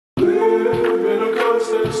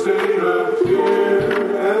state of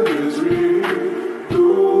fear and misery.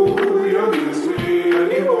 No, you're me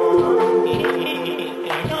anymore.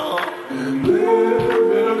 And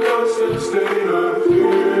live in a constant state of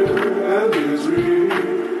fear and misery.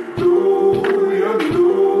 No, you're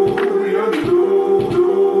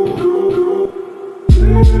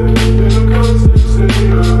live in a constant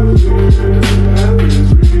state of fear and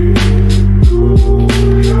misery. No,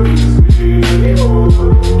 you're me anymore.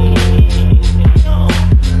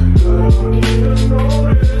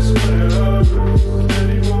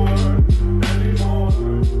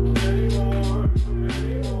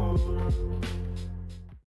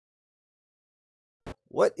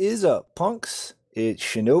 What is up, punks? It's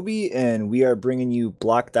Shinobi, and we are bringing you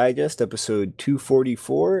Block Digest episode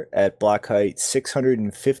 244 at block height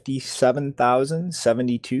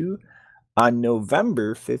 657,072 on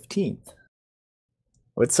November 15th.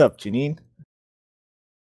 What's up, Janine?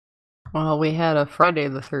 Well, we had a Friday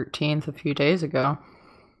the 13th a few days ago.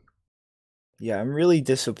 Yeah, I'm really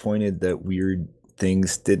disappointed that weird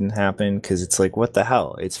things didn't happen, because it's like, what the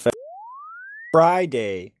hell? It's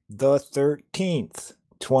Friday the 13th,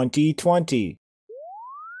 2020.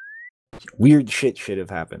 Weird shit should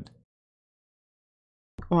have happened.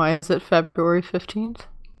 Why is it February 15th?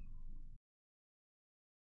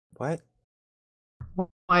 What?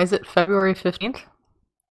 Why is it February 15th? I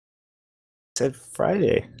said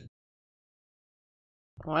Friday.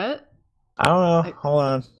 What? I don't know. Hold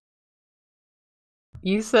on.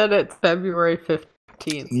 You said it's February 15th.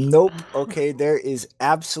 Nope. Okay, there is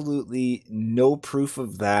absolutely no proof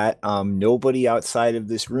of that. Nobody outside of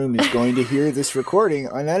this room is going to hear this recording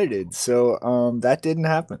unedited. So, that didn't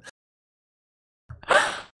happen.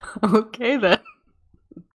 Okay, then.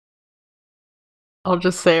 I'll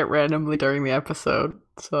just say it randomly during the episode,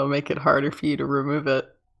 so I'll make it harder for you to remove it.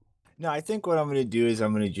 No, I think what I'm going to do is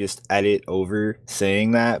I'm going to just edit over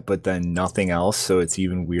saying that, but then nothing else, so it's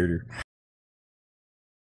even weirder.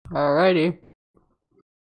 Alrighty.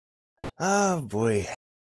 Oh, boy.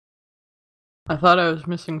 I thought I was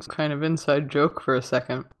missing some kind of inside joke for a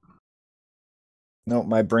second. No,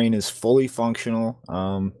 my brain is fully functional.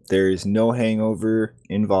 There is no hangover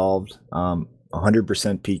involved.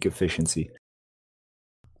 100% peak efficiency.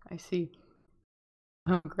 I see.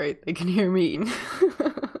 Oh, great. They can hear me.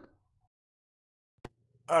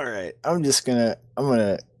 All right, I'm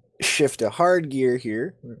gonna shift a hard gear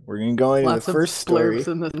here. We're gonna go into Lots the first story. Lots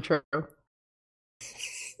of blurbs in the intro.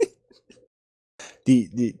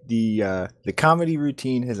 The comedy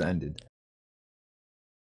routine has ended.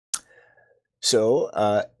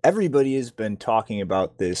 So everybody has been talking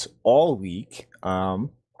about this all week,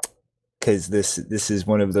 because this is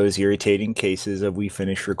one of those irritating cases of we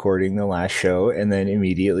finish recording the last show and then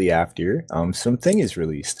immediately after something is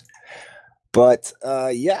released. But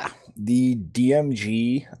yeah, the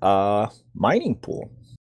DMG mining pool.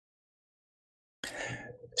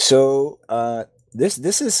 So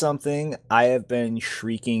this is something I have been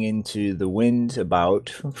shrieking into the wind about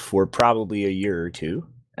for probably a year or two,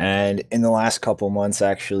 and in the last couple months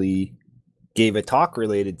actually gave a talk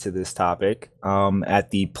related to this topic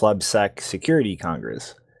at the PlebSec Security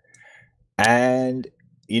Congress. And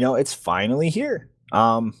it's finally here.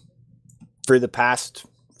 For the past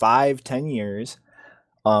 5-10 years,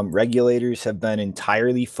 regulators have been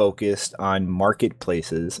entirely focused on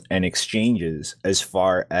marketplaces and exchanges as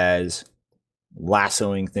far as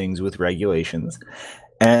lassoing things with regulations.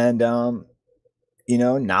 And, now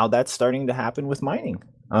that's starting to happen with mining.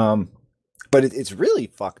 But it's really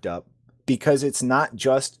fucked up because it's not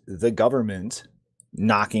just the government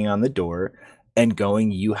knocking on the door and going,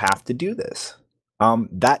 you have to do this.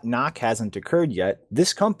 That knock hasn't occurred yet.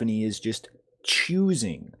 This company is just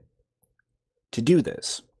choosing to do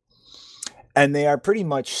this, and they are pretty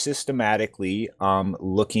much systematically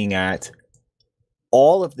looking at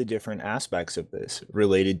all of the different aspects of this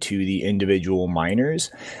related to the individual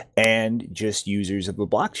miners and just users of the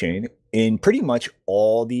blockchain in pretty much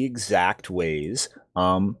all the exact ways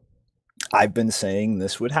I've been saying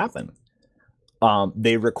this would happen.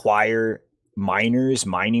 They require miners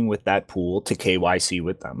mining with that pool to KYC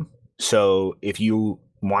with them. So if you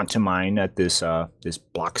want to mine at this this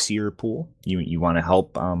Blockseer pool, you want to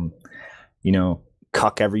help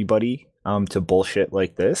cuck everybody to bullshit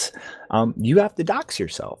like this, you have to dox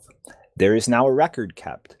yourself. There is now a record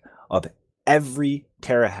kept of every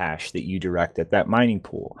terahash that you direct at that mining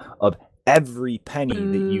pool, of every penny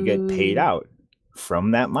that you get paid out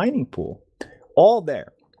from that mining pool, all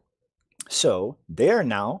there. So they are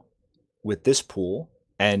now with this pool,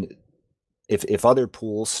 and if other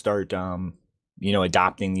pools start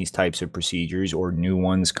adopting these types of procedures, or new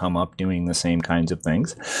ones come up doing the same kinds of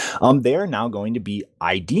things, they are now going to be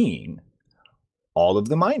IDing all of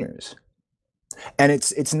the miners. And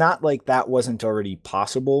it's not like that wasn't already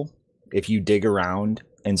possible if you dig around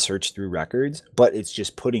and search through records, but it's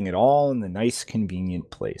just putting it all in the nice,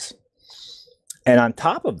 convenient place. And on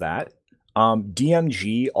top of that,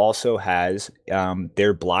 DMG also has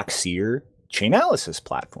their Blockseer Chainalysis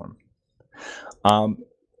platform.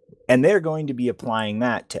 And they're going to be applying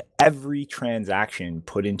that to every transaction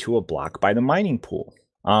put into a block by the mining pool.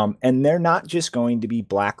 And they're not just going to be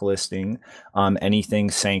blacklisting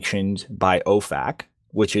anything sanctioned by OFAC,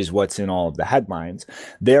 which is what's in all of the headlines.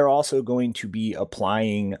 They're also going to be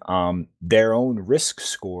applying their own risk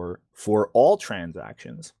score for all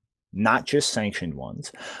transactions, not just sanctioned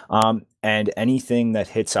ones. And anything that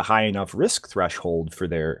hits a high enough risk threshold for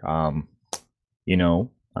their,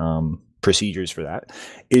 procedures for that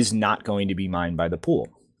is not going to be mined by the pool.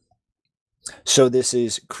 So this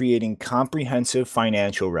is creating comprehensive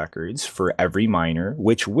financial records for every miner,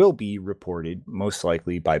 which will be reported most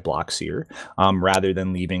likely by Blockseer, rather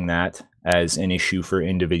than leaving that as an issue for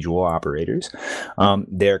individual operators.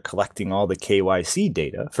 They're collecting all the KYC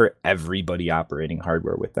data for everybody operating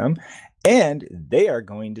hardware with them, and they are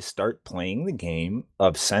going to start playing the game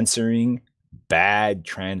of censoring bad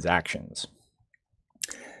transactions.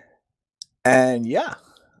 And yeah,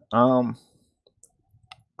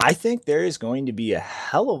 I think there is going to be a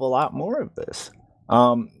hell of a lot more of this.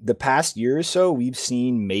 The past year or so, we've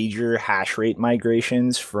seen major hash rate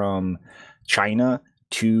migrations from China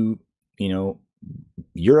to,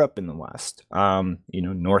 Europe in the West,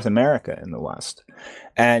 North America in the West.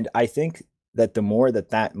 And I think that the more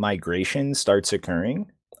that migration starts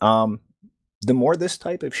occurring, the more this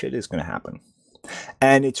type of shit is going to happen.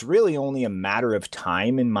 And it's really only a matter of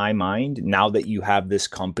time in my mind, now that you have this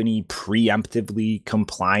company preemptively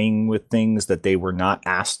complying with things that they were not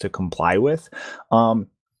asked to comply with,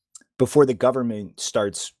 before the government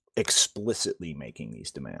starts explicitly making these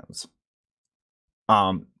demands.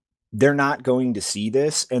 They're not going to see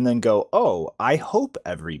this and then go, oh, I hope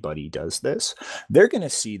everybody does this. They're going to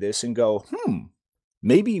see this and go,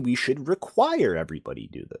 maybe we should require everybody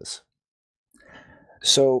do this.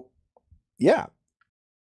 So, yeah,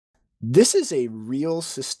 this is a real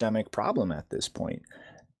systemic problem at this point.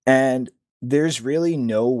 And there's really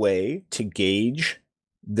no way to gauge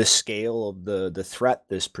the scale of the threat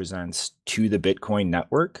this presents to the Bitcoin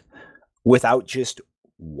network without just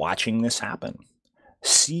watching this happen.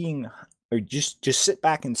 Seeing, or just sit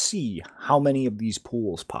back and see how many of these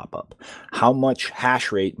pools pop up, how much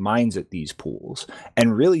hash rate mines at these pools,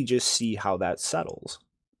 and really just see how that settles.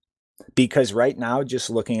 Because right now, just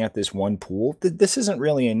looking at this one pool, this isn't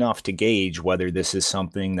really enough to gauge whether this is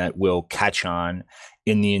something that will catch on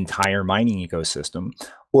in the entire mining ecosystem,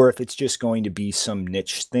 or if it's just going to be some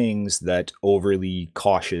niche things that overly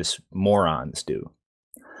cautious morons do.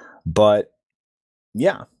 But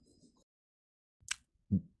yeah,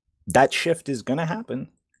 that shift is going to happen,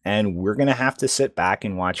 and we're going to have to sit back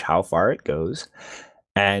and watch how far it goes.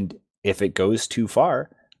 And if it goes too far,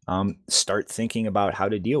 start thinking about how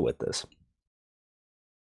to deal with this.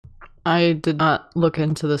 I did not look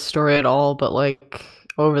into this story at all, but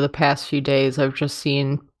over the past few days, I've just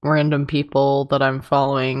seen random people that I'm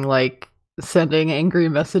following sending angry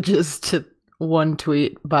messages to one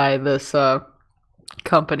tweet by this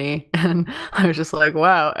company, and I was just like,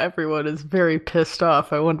 wow, everyone is very pissed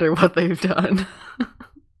off. I wonder what they've done.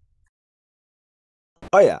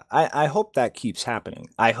 Oh yeah, I hope that keeps happening.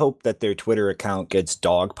 I hope that their Twitter account gets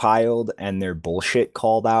dogpiled and their bullshit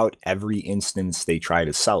called out every instance they try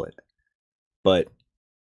to sell it. But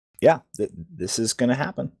yeah, this is going to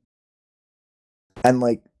happen. And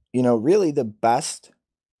really the best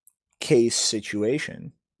case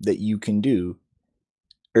situation that you can do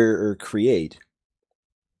or create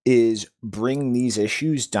is bring these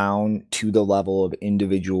issues down to the level of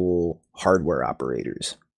individual hardware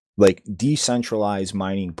operators. Decentralized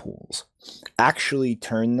mining pools, actually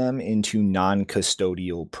turn them into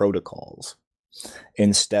non-custodial protocols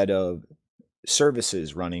instead of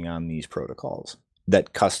services running on these protocols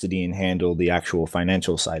that custody and handle the actual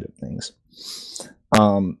financial side of things.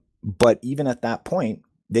 But even at that point,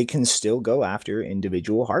 they can still go after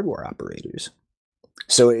individual hardware operators.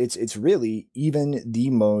 So it's really even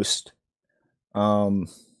the most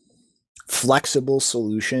flexible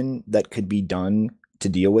solution that could be done to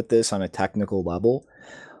deal with this on a technical level.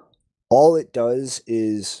 All it does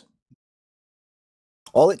is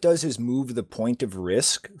move the point of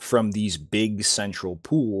risk from these big central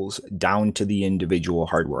pools down to the individual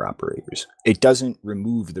hardware operators. It doesn't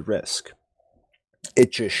remove the risk.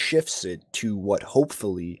 It just shifts it to what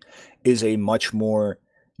hopefully is a much more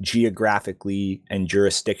geographically and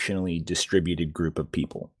jurisdictionally distributed group of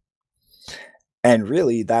people. And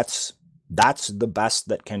really, that's the best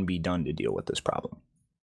that can be done to deal with this problem.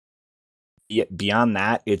 Beyond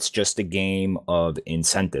that, it's just a game of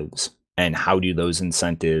incentives and how do those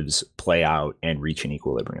incentives play out and reach an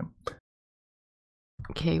equilibrium.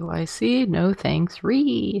 KYC, no thanks,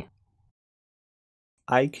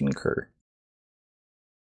 I concur.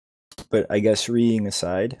 But I guess reading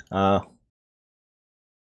aside, I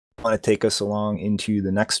want to take us along into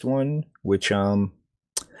the next one, which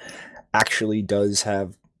actually does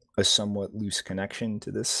have a somewhat loose connection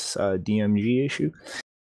to this DMG issue.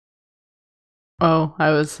 Oh, I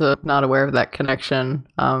was not aware of that connection,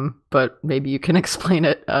 but maybe you can explain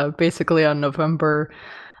it. Basically, on November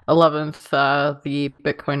 11th, the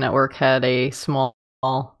Bitcoin network had a small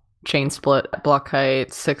chain split at block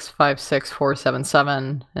height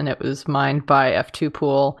 656,477, and it was mined by F2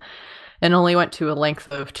 pool and only went to a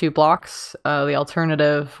length of 2 blocks. The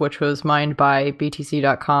alternative, which was mined by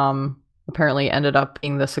BTC.com, apparently ended up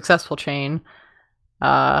being the successful chain.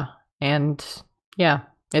 And yeah,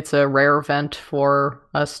 it's a rare event for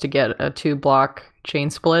us to get a 2-block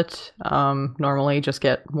chain split. Normally just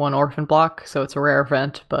get 1 orphan block, so it's a rare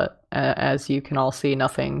event, but as you can all see,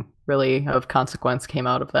 nothing really of consequence came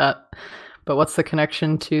out of that. But what's the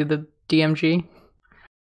connection to the DMG?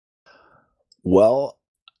 Well,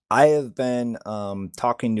 I have been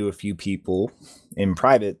talking to a few people in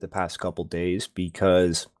private the past couple days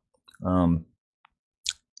because I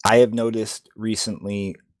have noticed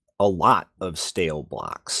recently a lot of stale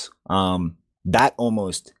blocks. That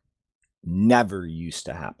almost never used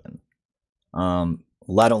to happen.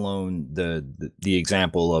 Let alone the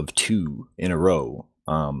example of 2 in a row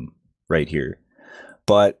right here.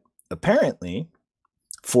 But apparently,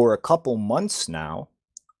 for a couple months now,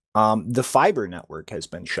 the fiber network has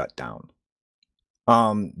been shut down.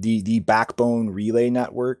 The backbone relay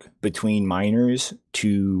network between miners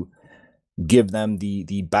to give them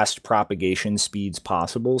the best propagation speeds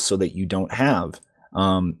possible so that you don't have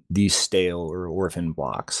these stale or orphan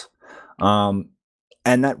blocks. And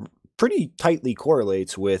that pretty tightly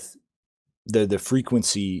correlates with the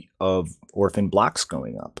frequency of orphan blocks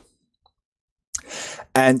going up.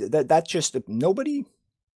 And that just, nobody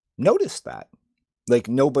noticed that. Like,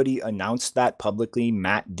 nobody announced that publicly.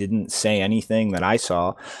 Matt didn't say anything that I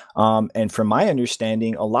saw. And from my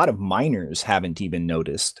understanding, a lot of miners haven't even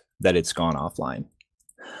noticed that it's gone offline.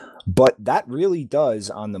 But that really does,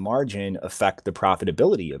 on the margin, affect the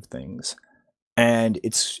profitability of things. And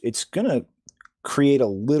it's going to create a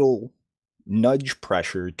little nudge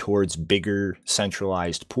pressure towards bigger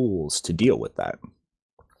centralized pools to deal with that.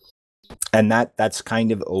 And that's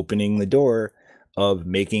kind of opening the door of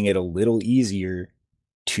making it a little easier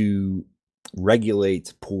to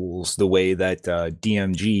regulate pools the way that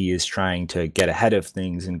DMG is trying to get ahead of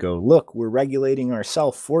things and go, look, we're regulating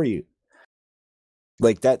ourselves for you.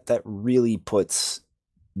 Like that really puts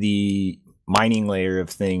the mining layer of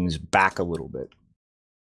things back a little bit.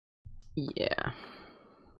 Yeah.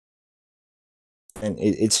 And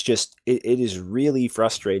it's just, it is really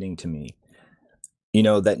frustrating to me, you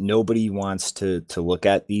know, that nobody wants to look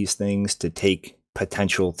at these things, to take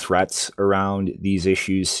potential threats around these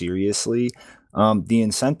issues seriously. The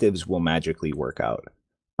incentives will magically work out.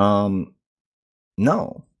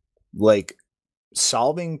 No, like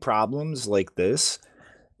solving problems like this,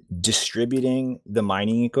 distributing the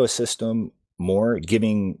mining ecosystem more,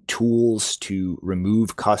 giving tools to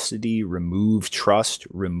remove custody, remove trust,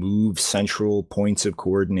 remove central points of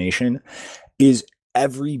coordination is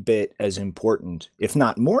every bit as important, if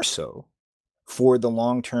not more so, for the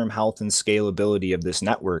long-term health and scalability of this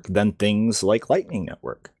network than things like Lightning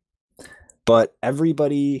Network. But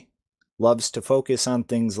everybody loves to focus on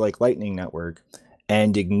things like Lightning Network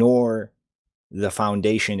and ignore the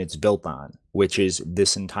foundation it's built on, which is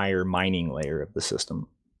this entire mining layer of the system.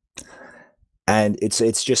 And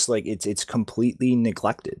it's just like it's completely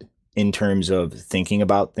neglected in terms of thinking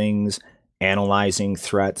about things, analyzing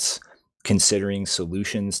threats, considering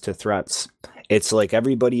solutions to threats. It's like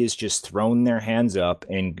everybody has just thrown their hands up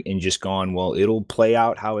and just gone, well, it'll play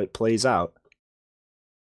out how it plays out.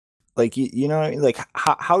 Like, you know, like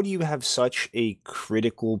how do you have such a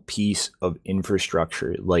critical piece of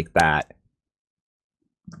infrastructure like that?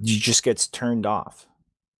 You just gets turned off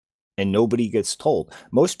and nobody gets told.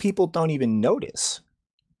 Most people don't even notice.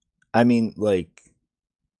 I mean, like,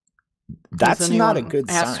 that's not a good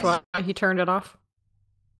asked sign. why he turned it off?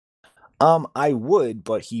 I would,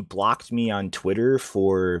 but he blocked me on Twitter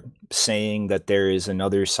for saying that there is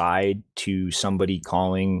another side to somebody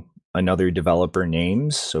calling another developer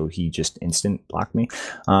names, so he just instant blocked me.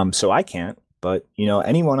 So I can't. But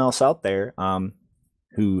anyone else out there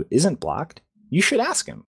who isn't blocked, you should ask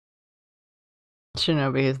him.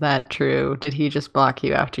 Shinobi, is that true? Did he just block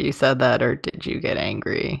you after you said that, or did you get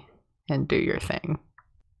angry and do your thing?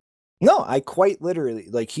 No, I quite literally,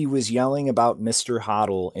 he was yelling about Mr.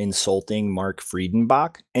 Hoddle insulting Mark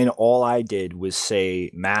Friedenbach, and all I did was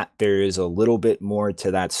say, Matt, there is a little bit more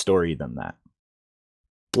to that story than that.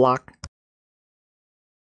 Block.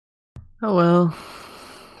 Oh well.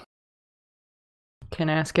 Can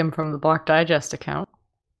ask him from the Block Digest account.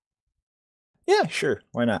 Yeah, sure.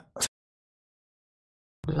 Why not?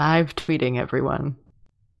 Live tweeting, everyone.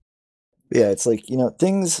 Yeah, it's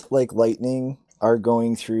things like Lightning are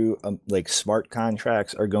going through, smart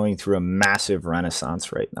contracts are going through a massive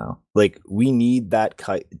renaissance right now. We need that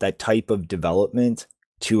type of development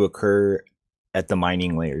to occur at the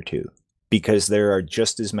mining layer too, because there are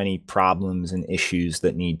just as many problems and issues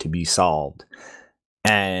that need to be solved,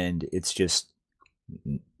 and it's just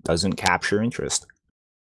doesn't capture interest.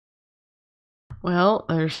 Well,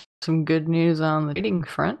 there's some good news on the trading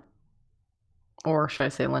front. Or should I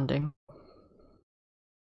say lending?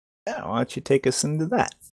 Yeah, why don't you take us into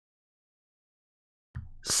that?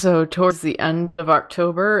 So towards the end of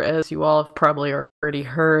October, as you all have probably already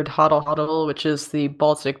heard, Hodl Hodl, which is the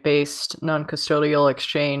Baltic-based non-custodial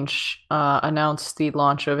exchange, announced the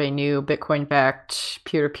launch of a new Bitcoin-backed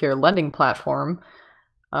peer-to-peer lending platform.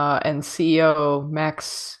 And CEO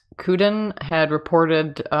Max Kuden had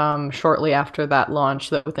reported shortly after that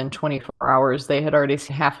launch that within 24 hours they had already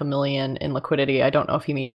seen $500,000 in liquidity. I don't know if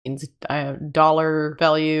he means dollar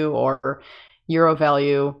value or euro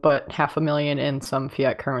value, but $500,000 in some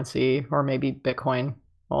fiat currency or maybe Bitcoin.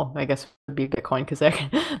 Well, I guess it would be Bitcoin because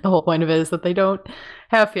the whole point of it is that they don't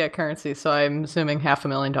have fiat currency. So I'm assuming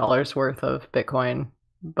 $500,000 worth of Bitcoin.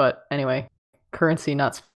 But anyway, currency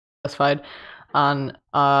not specified. On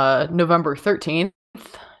November 13th,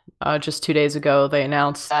 just 2 days ago, they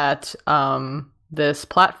announced that this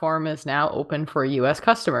platform is now open for US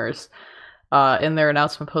customers. In their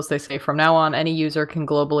announcement post, they say, from now on, any user can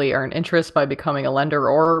globally earn interest by becoming a lender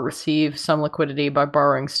or receive some liquidity by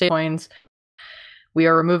borrowing stablecoins. We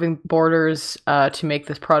are removing borders to make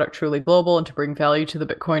this product truly global and to bring value to the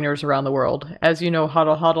Bitcoiners around the world. As you know,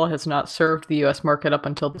 Hodl Hodl has not served the US market up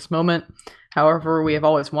until this moment. However, we have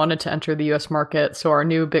always wanted to enter the US market, so our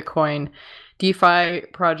new Bitcoin DeFi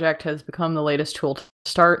project has become the latest tool to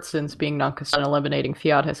start, since being non-custodial and eliminating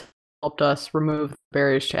fiat has helped us remove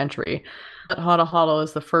barriers to entry. Hodl Hodl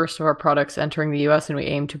is the first of our products entering the US, and we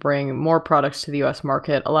aim to bring more products to the US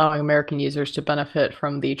market, allowing American users to benefit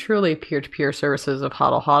from the truly peer-to-peer services of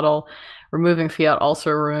Hodl Hodl. Removing fiat also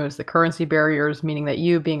removes the currency barriers, meaning that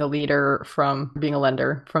you, being a lender from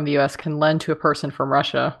the US, can lend to a person from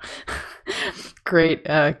Russia. Great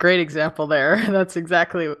example there. That's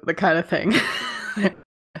exactly the kind of thing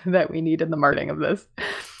that we need in the marketing of this.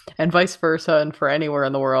 And vice versa, and for anywhere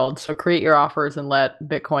in the world. So create your offers and let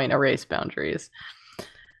Bitcoin erase boundaries.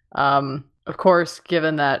 Of course,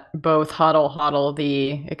 given that both Hodl Hodl,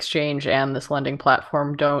 the exchange, and this lending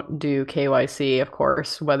platform don't do KYC, of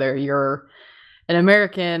course, whether you're an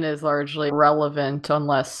American is largely relevant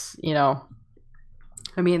unless,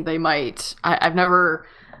 they might. I've never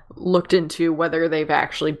looked into whether they've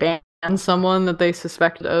actually banned someone that they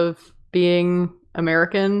suspected of being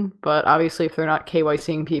American, but obviously if they're not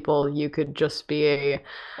KYCing people, you could just be a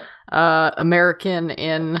American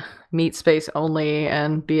in meat space only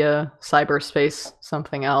and be a cyberspace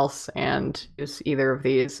something else and use either of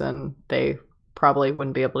these, and they probably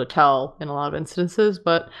wouldn't be able to tell in a lot of instances.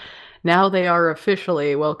 But now they are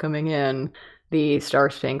officially welcoming in the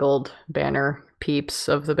Star-Spangled Banner peeps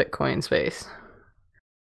of the Bitcoin space.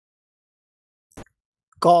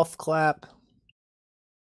 Golf clap.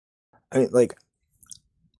 I mean,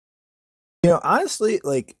 honestly,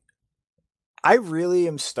 I really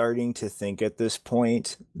am starting to think at this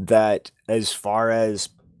point that as far as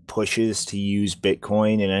pushes to use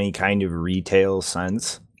Bitcoin in any kind of retail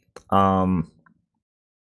sense, I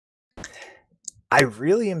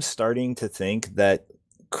really am starting to think that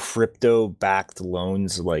crypto-backed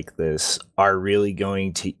loans like this are really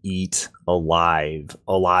going to eat alive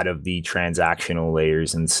a lot of the transactional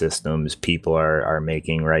layers and systems people are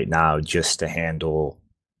making right now just to handle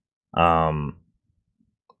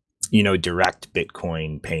direct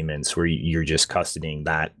Bitcoin payments where you're just custodying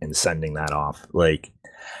that and sending that off.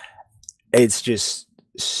 It's just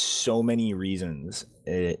so many reasons,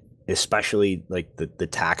 especially the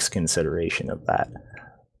tax consideration of that.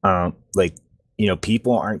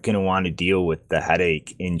 people aren't going to want to deal with the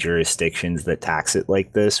headache in jurisdictions that tax it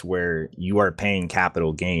like this, where you are paying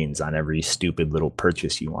capital gains on every stupid little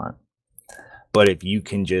purchase you want. But if you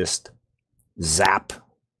can just zap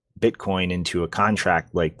Bitcoin into a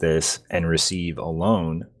contract like this and receive a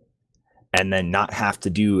loan, and then not have to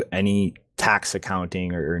do any tax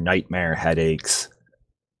accounting or nightmare headaches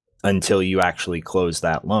until you actually close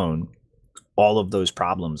that loan, all of those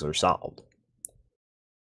problems are solved.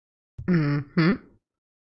 Mm-hmm.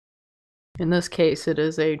 In this case, it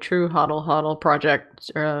is a true hodl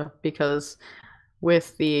project because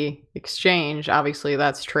with the exchange, obviously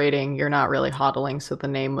that's trading. You're not really hodling, so the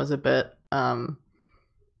name was a bit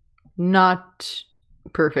not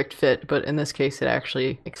perfect fit, but in this case, it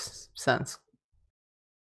actually makes sense.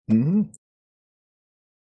 Mm-hmm.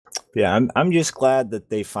 Yeah, I'm just glad that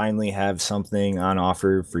they finally have something on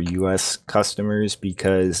offer for U.S. customers,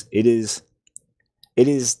 because it is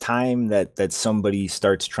time that somebody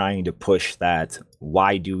starts trying to push that.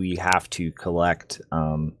 Why do we have to collect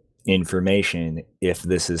information if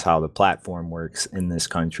this is how the platform works in this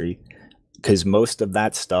country? Because most of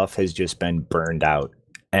that stuff has just been burned out,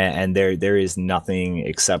 and there is nothing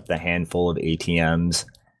except a handful of ATMs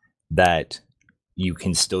that you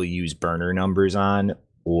can still use burner numbers on,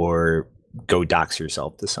 or go dox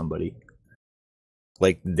yourself to somebody.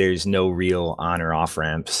 Like, there's no real on or off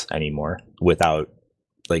ramps anymore without,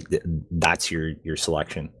 like, that's your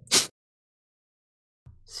selection.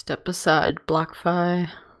 Step aside, BlockFi.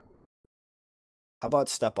 How about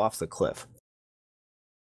step off the cliff?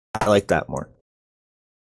 I like that more.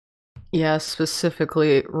 Yeah,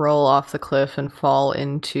 specifically roll off the cliff and fall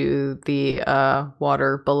into the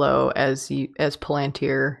water below, as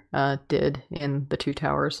Palantir did in the Two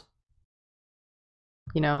Towers.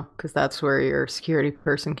 Because that's where your security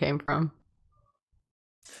person came from.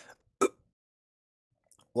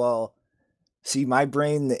 Well, see, my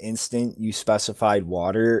brain, the instant you specified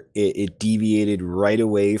water, it deviated right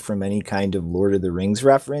away from any kind of Lord of the Rings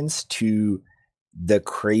reference to the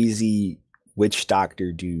crazy witch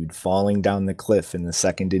doctor dude falling down the cliff in the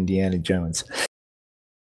second Indiana Jones.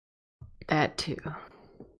 That too.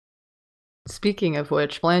 Speaking of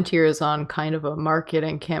which, Palantir is on kind of a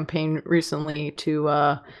marketing campaign recently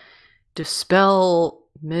to dispel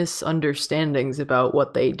misunderstandings about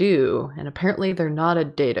what they do, and apparently they're not a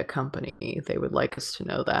data company. They would like us to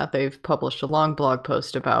know that. They've published a long blog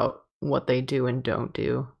post about what they do and don't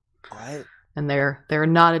do. What? And they're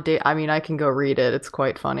not a data. I mean, I can go read it. It's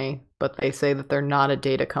quite funny, but they say that they're not a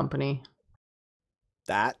data company.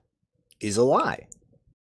 That is a lie.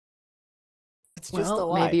 It's just a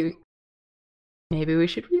lie. Maybe we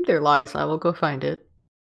should read their lies. I will go find it.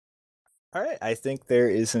 All right, I think there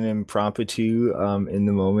is an impromptu in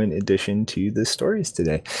the moment addition to the stories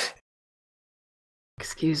today.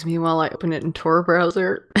 Excuse me while I open it in Tor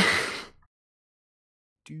browser.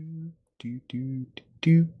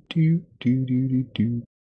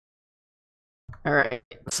 Alright,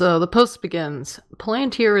 so the post begins.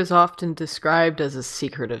 Palantir is often described as a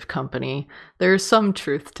secretive company. There is some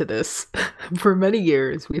truth to this. For many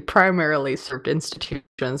years, we primarily served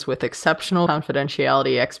institutions with exceptional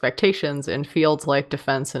confidentiality expectations in fields like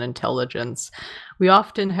defense and intelligence. We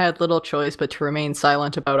often had little choice but to remain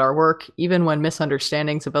silent about our work, even when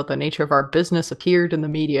misunderstandings about the nature of our business appeared in the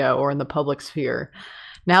media or in the public sphere.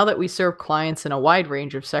 Now that we serve clients in a wide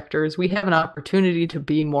range of sectors, we have an opportunity to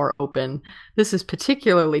be more open. This is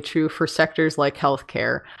particularly true for sectors like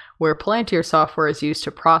healthcare, where Palantir software is used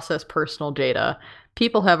to process personal data.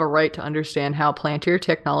 People have a right to understand how Palantir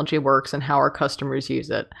technology works and how our customers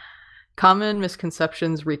use it. Common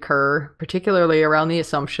misconceptions recur, particularly around the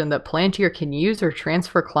assumption that Palantir can use or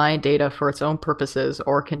transfer client data for its own purposes,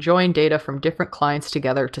 or can join data from different clients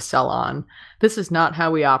together to sell on. This is not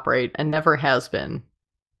how we operate, and never has been.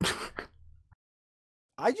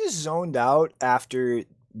 I just zoned out after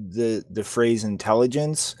the phrase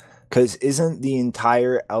intelligence, because isn't the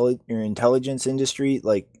entire intelligence industry,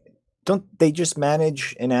 like, don't they just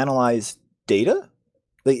manage and analyze data?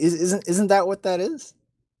 Like, isn't that what that is?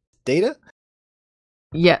 Data?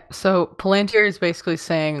 Yeah, so Palantir is basically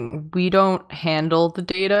saying we don't handle the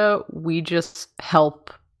data, we just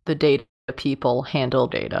help the data people handle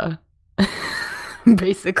data.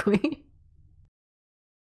 Basically.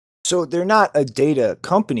 So they're not a data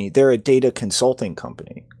company, they're a data consulting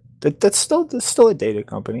company. That's still a data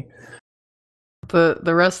company.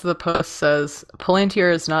 The rest of the post says,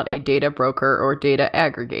 Palantir is not a data broker or data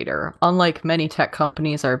aggregator. Unlike many tech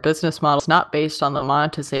companies, our business model is not based on the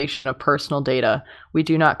monetization of personal data. We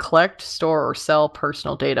do not collect, store, or sell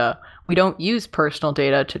personal data. We don't use personal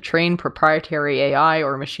data to train proprietary AI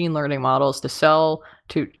or machine learning models to sell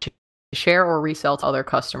to share or resell to other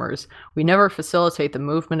customers. We never facilitate the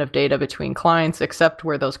movement of data between clients except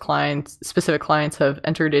where those specific clients have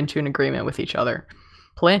entered into an agreement with each other.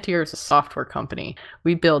 Palantir is a software company.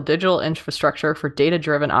 We build digital infrastructure for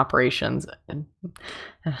data-driven operations and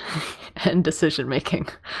decision-making.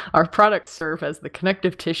 Our products serve as the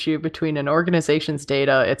connective tissue between an organization's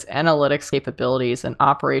data, its analytics capabilities, and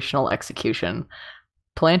operational execution.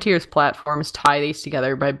 Palantir's platforms tie these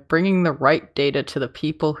together by bringing the right data to the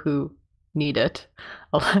people who need it.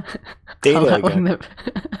 Data again. Them...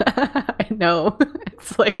 I know.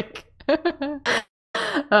 It's like...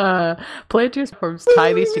 Palantir's platforms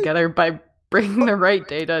tie these together by bringing the right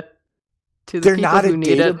data to the people who need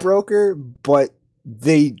it. They're not a data broker, but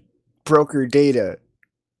they broker data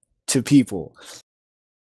to people.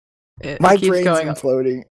 My brain's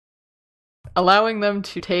imploding. Allowing them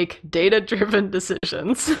to take data-driven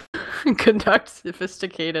decisions, conduct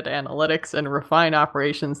sophisticated analytics, and refine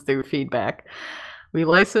operations through feedback. We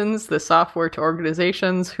license the software to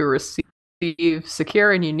organizations who receive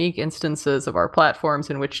secure and unique instances of our platforms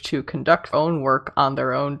in which to conduct own work on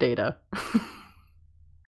their own data.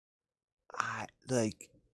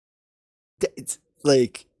 It's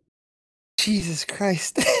like, Jesus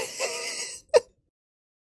Christ.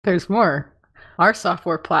 There's more. Our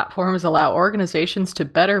software platforms allow organizations to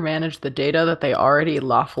better manage the data that they already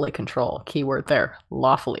lawfully control. Keyword there,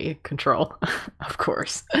 lawfully control, of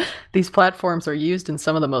course. These platforms are used in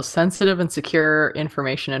some of the most sensitive and secure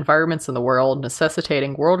information environments in the world,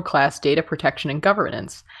 necessitating world-class data protection and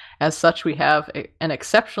governance. As such, we have an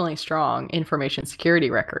exceptionally strong information security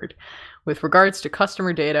record. With regards to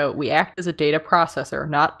customer data, we act as a data processor,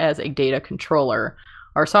 not as a data controller.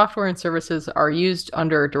 Our software and services are used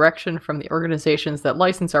under direction from the organizations that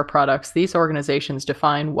license our products. These organizations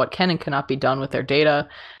define what can and cannot be done with their data.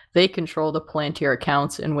 They control the Palantir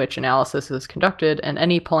accounts in which analysis is conducted, and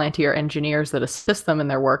any Palantir engineers that assist them in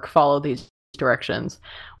their work follow these directions.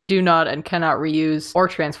 We do not and cannot reuse or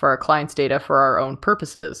transfer our clients' data for our own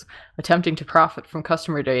purposes. Attempting to profit from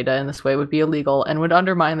customer data in this way would be illegal and would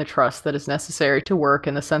undermine the trust that is necessary to work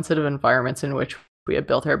in the sensitive environments in which we have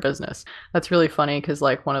built our business. That's really funny because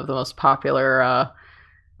like one of the most popular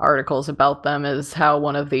articles about them is how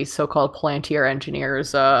one of the so-called Palantir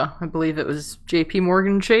engineers, I believe it was JP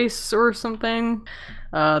Morgan Chase or something,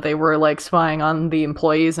 they were like spying on the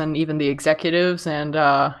employees and even the executives and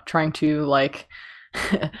trying to like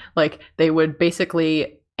like they would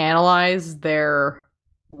basically analyze their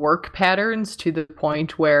work patterns to the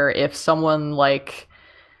point where if someone like,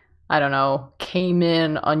 I don't know, came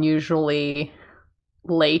in unusually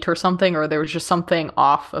late or something, or there was just something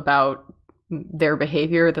off about their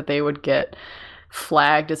behavior, that they would get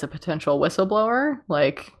flagged as a potential whistleblower.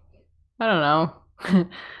 Like, I don't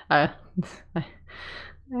know.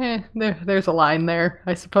 There's a line there,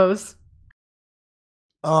 I suppose.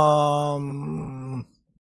 I'm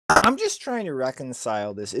just trying to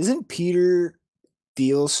reconcile this. Isn't Peter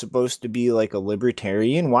Thiel supposed to be like a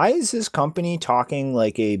libertarian? Why is this company talking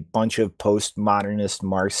like a bunch of postmodernist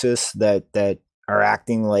Marxists that are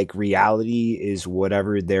acting like reality is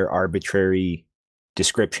whatever their arbitrary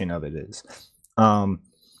description of it is?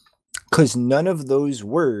 Because none of those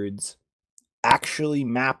words actually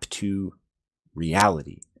map to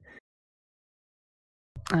reality.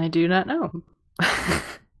 I do not know.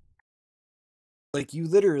 Like, you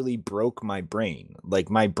literally broke my brain. Like,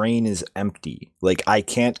 my brain is empty. Like, I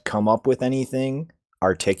can't come up with anything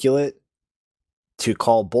articulate to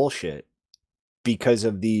call bullshit because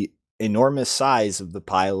of the enormous size of the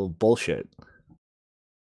pile of bullshit.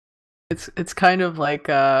 It's kind of like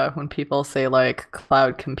when people say like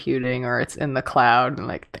cloud computing or it's in the cloud and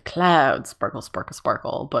like the cloud sparkle sparkle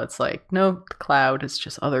sparkle, but it's like no, the cloud is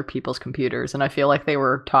just other people's computers, and I feel like they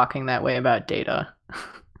were talking that way about data.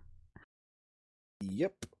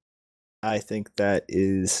 Yep. I think that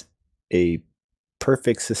is a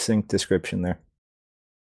perfect succinct description there.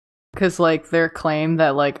 Because like their claim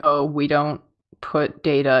that like, oh, we don't put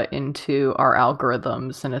data into our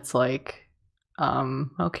algorithms, and it's like,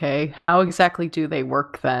 okay, how exactly do they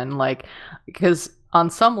work then? Like, because on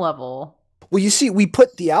some level, well, you see, we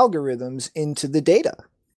put the algorithms into the data.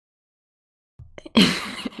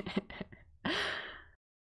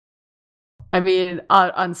 I mean,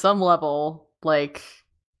 on some level, like,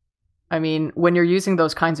 I mean, when you're using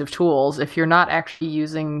those kinds of tools, if you're not actually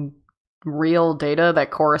using real data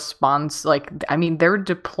that corresponds, like, I mean,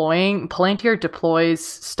 Palantir deploys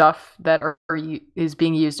stuff that is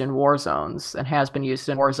being used in war zones and has been used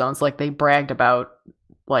in war zones. Like, they bragged about,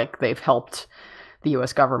 like, they've helped the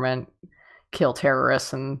US government kill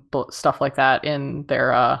terrorists and stuff like that in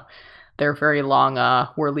their their very long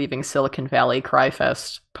 "We're leaving Silicon Valley"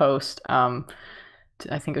 cryfest post. I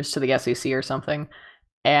think it was to the SEC or something.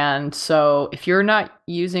 And so, if you're not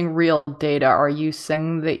using real data, are you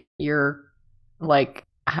saying that you're like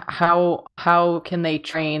how can they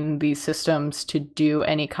train these systems to do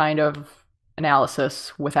any kind of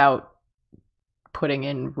analysis without putting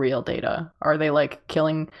in real data? Are they like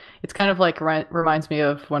killing? It's kind of like reminds me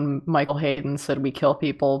of when Michael Hayden said we kill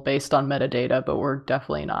people based on metadata, but we're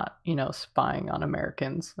definitely not, spying on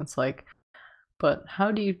Americans. It's like, but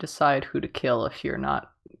how do you decide who to kill if you're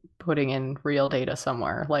not putting in real data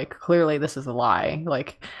somewhere? Like, clearly this is a lie.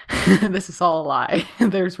 Like, this is all a lie.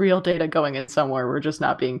 There's real data going in somewhere. We're just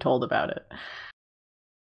not being told about it.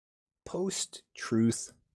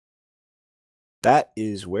 Post-truth. That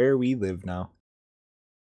is where we live now.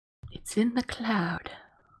 It's in the cloud.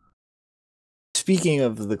 Speaking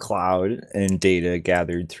of the cloud and data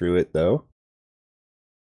gathered through it, though,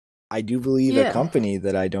 I do believe a company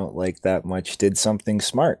that I don't like that much did something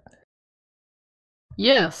smart.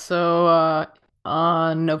 Yeah, so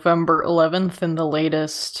on November 11th, in the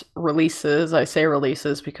latest releases, I say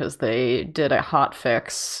releases because they did a hot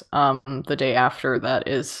fix the day after that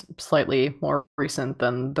is slightly more recent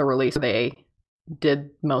than the release they did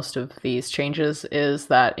most of these changes, is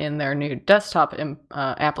that in their new desktop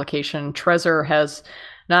application, Trezor has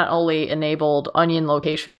not only enabled onion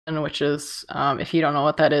location, which is, if you don't know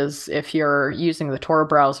what that is, if you're using the Tor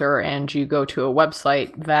browser and you go to a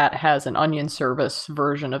website that has an onion service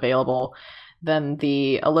version available, then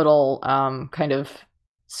a little kind of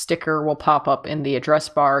sticker will pop up in the address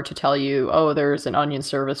bar to tell you, oh, there's an onion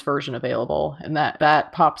service version available. And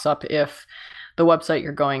that pops up if the website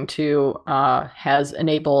you're going to has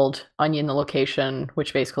enabled onion location,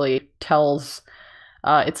 which basically tells,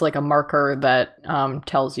 it's like a marker that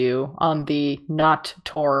tells you on the not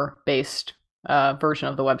Tor-based version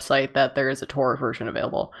of the website that there is a Tor version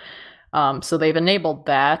available. So they've enabled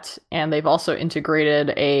that, and they've also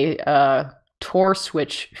integrated a Tor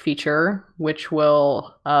switch feature, which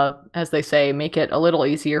will, as they say, make it a little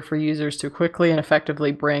easier for users to quickly and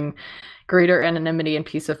effectively bring greater anonymity and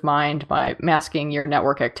peace of mind by masking your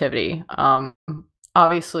network activity.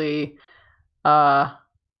 Obviously, yeah,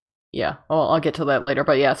 well, I'll get to that later.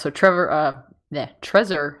 But yeah, so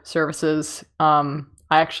Trezor services. I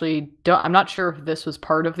actually don't. I'm not sure if this was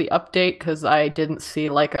part of the update because I didn't see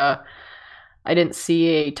I didn't see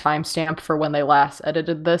a timestamp for when they last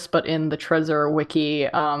edited this, but in the Trezor wiki,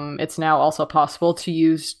 it's now also possible to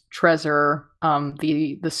use Trezor,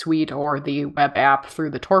 the suite or the web app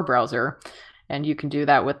through the Tor browser, and you can do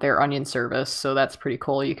that with their Onion service, so that's pretty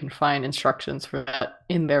cool. You can find instructions for that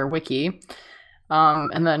in their wiki.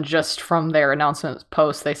 And then just from their announcement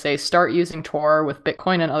post, they say, start using Tor with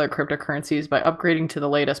Bitcoin and other cryptocurrencies by upgrading to the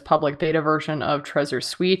latest public beta version of Trezor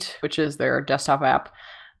Suite, which is their desktop app.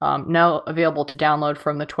 Now available to download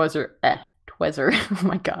from the Trezor, oh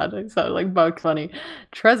my god, I sound like Bugs Bunny,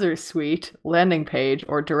 Trezor Suite landing page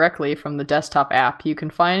or directly from the desktop app. You can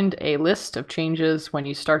find a list of changes when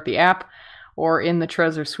you start the app or in the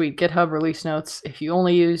Trezor Suite GitHub release notes. If you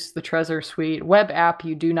only use the Trezor Suite web app,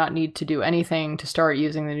 you do not need to do anything to start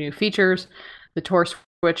using the new features. The Tor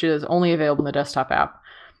switch is only available in the desktop app.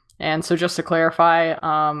 And so just to clarify,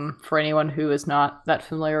 for anyone who is not that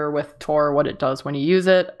familiar with Tor, what it does when you use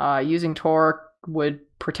it, using Tor would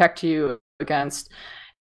protect you against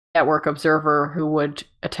a network observer who would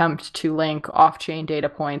attempt to link off-chain data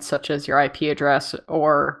points such as your IP address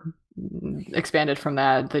or, expanded from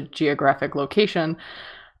that, the geographic location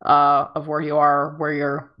of where you are, where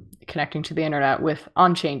you're connecting to the internet with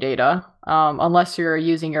on-chain data. Unless you're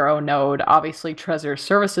using your own node, obviously Trezor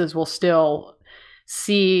services will still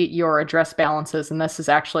see your address balances, and this is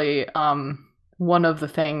actually one of the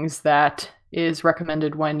things that is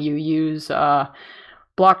recommended when you use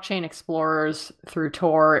blockchain explorers through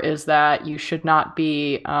Tor, is that you should not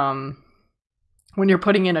be, when you're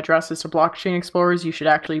putting in addresses to blockchain explorers, you should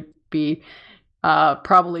actually be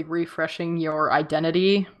probably refreshing your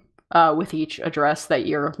identity with each address that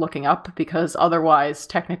you're looking up, because otherwise,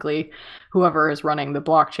 technically, whoever is running the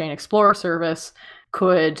blockchain explorer service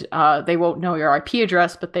could, they won't know your IP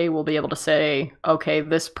address, but they will be able to say, okay,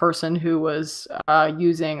 this person who was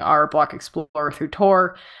using our block explorer through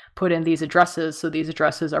Tor put in these addresses, so these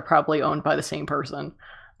addresses are probably owned by the same person.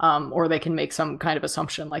 Or they can make some kind of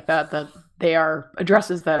assumption like that they are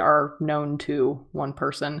addresses that are known to one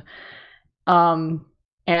person.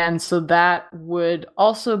 And so that would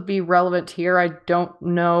also be relevant here. I don't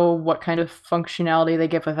know what kind of functionality they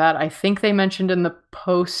give with that. I think they mentioned in the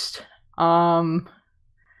post,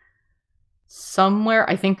 somewhere,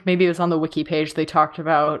 I think maybe it was on the wiki page, they talked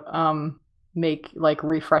about make like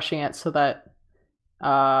refreshing it so that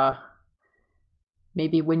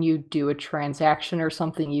maybe when you do a transaction or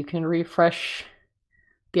something, you can refresh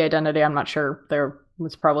the identity. I'm not sure. There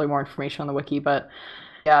was probably more information on the wiki, but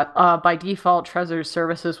yeah, by default, Trezor's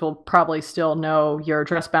services will probably still know your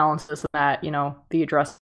address balances and that, the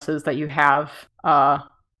addresses that you have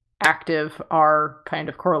active are kind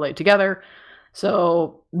of correlate together.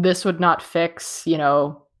 So this would not fix,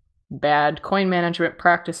 bad coin management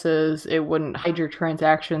practices. It wouldn't hide your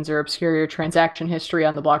transactions or obscure your transaction history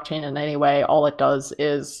on the blockchain in any way. All it does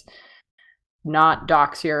is not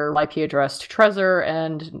dox your IP address to Trezor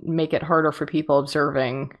and make it harder for people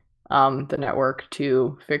observing the network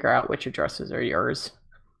to figure out which addresses are yours,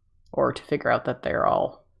 or to figure out that they're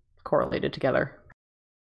all correlated together.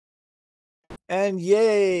 And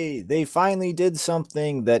yay, they finally did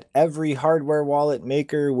something that every hardware wallet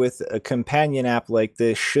maker with a companion app like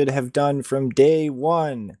this should have done from day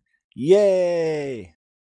one. Yay!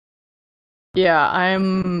 Yeah, I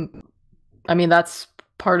mean, that's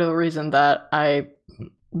part of the reason that I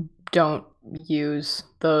don't use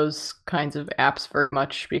those kinds of apps very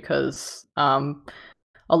much, because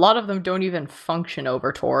a lot of them don't even function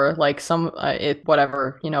over Tor. Like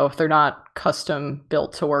whatever, if they're not custom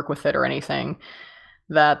built to work with it or anything,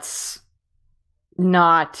 that's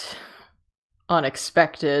not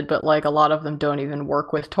unexpected. But like a lot of them don't even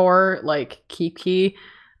work with Tor. Like KeepKey,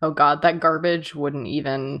 oh god, that garbage wouldn't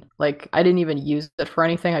even, like, I didn't even use it for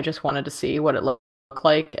anything. I just wanted to see what it looked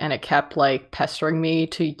like, and it kept like pestering me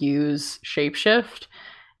to use Shapeshift,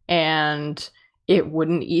 and it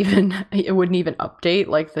wouldn't even update.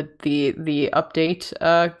 Like the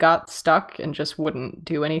update got stuck and just wouldn't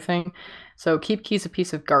do anything. So KeepKey's a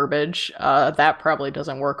piece of garbage. That probably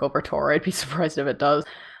doesn't work over Tor. I'd be surprised if it does.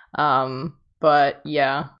 But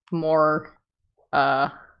yeah, more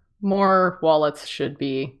wallets should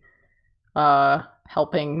be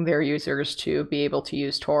helping their users to be able to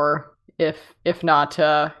use Tor. If not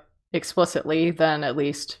explicitly, then at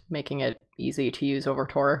least making it easy to use over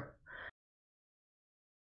Tor.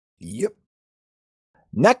 Yep.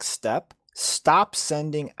 Next step, stop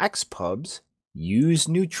sending XPubs. Use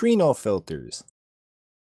neutrino filters.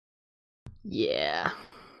 Yeah.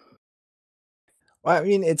 Well, I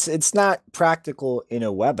mean, it's not practical in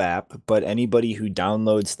a web app, but anybody who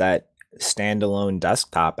downloads that standalone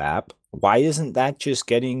desktop app, why isn't that just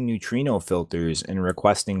getting neutrino filters and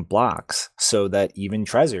requesting blocks so that even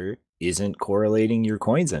Trezor isn't correlating your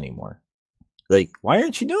coins anymore? Like, why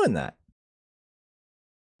aren't you doing that?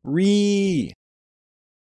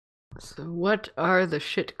 So what are the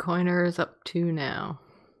shitcoiners up to now?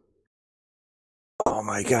 Oh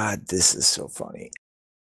my god, this is so funny.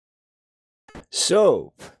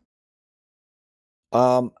 So,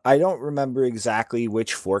 I don't remember exactly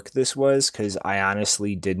which fork this was, because I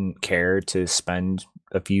honestly didn't care to spend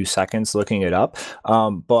a few seconds looking it up.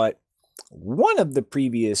 But one of the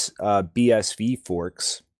previous BSV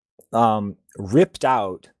forks ripped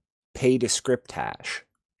out pay to script hash,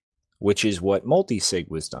 which is what multisig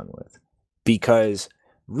was done with, because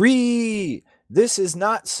this is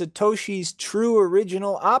not Satoshi's true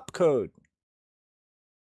original opcode.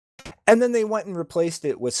 And then they went and replaced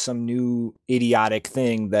it with some new idiotic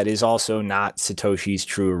thing that is also not Satoshi's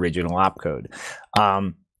true original opcode.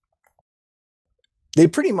 They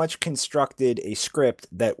pretty much constructed a script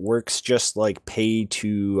that works just like pay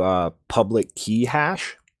to public key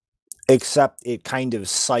hash, except it kind of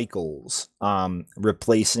cycles,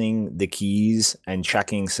 replacing the keys and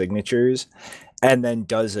checking signatures, and then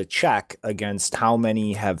does a check against how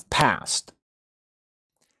many have passed.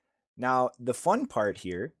 Now, the fun part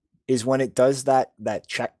here is when it does that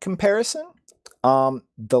check comparison,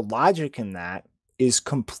 the logic in that is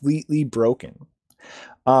completely broken.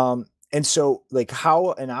 And so, like,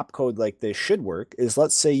 how an opcode like this should work is,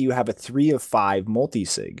 let's say you have a 3 of 5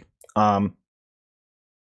 multisig. All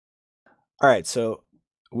right, so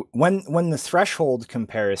when the threshold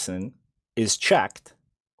comparison is checked,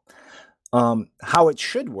 how it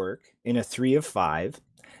should work in a 3 of 5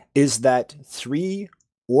 is that 3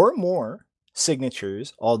 or more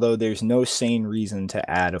signatures, although there's no sane reason to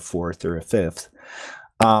add a 4th or a 5th,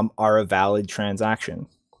 are a valid transaction.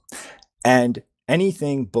 And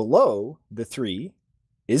anything below the 3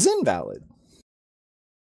 is invalid.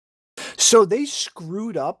 So they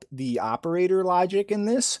screwed up the operator logic in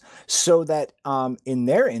this so that in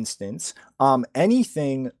their instance,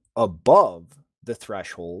 anything above the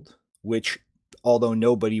threshold, which, although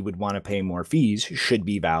nobody would want to pay more fees, should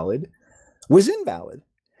be valid, was invalid.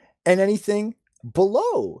 And anything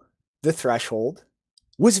below the threshold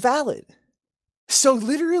was valid. So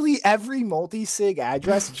literally every multi-sig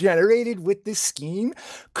address generated with this scheme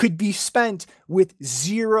could be spent with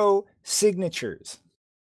 0 signatures.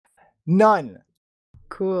 None.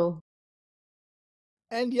 Cool.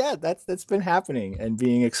 And yeah, that's been happening and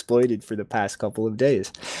being exploited for the past couple of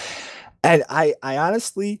days. And I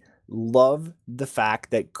honestly love the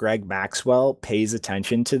fact that Greg Maxwell pays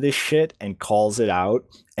attention to this shit and calls it out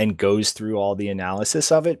and goes through all the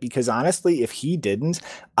analysis of it, because honestly, if he didn't,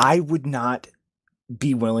 I would not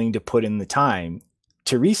be willing to put in the time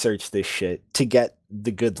to research this shit to get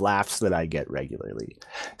the good laughs that I get regularly.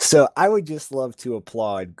 So I would just love to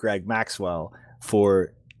applaud Greg Maxwell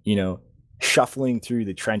for, shuffling through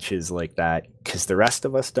the trenches like that, because the rest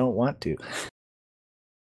of us don't want to.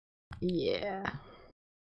 Yeah.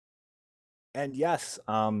 And yes,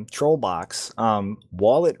 Trollbox,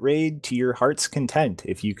 wallet raid to your heart's content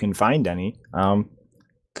if you can find any,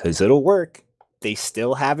 because it'll work. They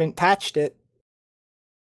still haven't patched it.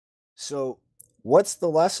 So what's the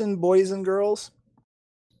lesson, boys and girls?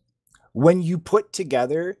 When you put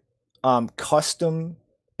together custom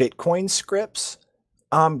Bitcoin scripts,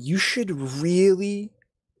 you should really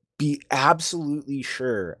be absolutely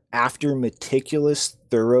sure, after meticulous,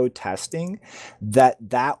 thorough testing,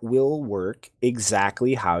 that will work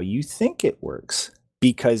exactly how you think it works.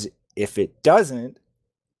 Because if it doesn't,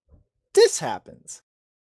 this happens.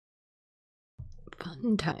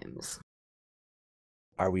 Fun times.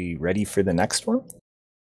 Are we ready for the next one?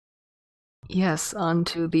 Yes, on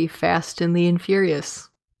to the Fast and the Infurious.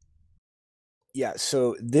 Yeah,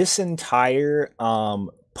 so this entire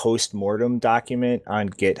post-mortem document on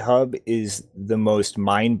GitHub is the most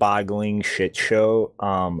mind-boggling shit show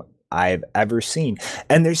I've ever seen.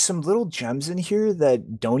 And there's some little gems in here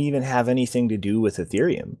that don't even have anything to do with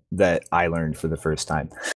Ethereum that I learned for the first time.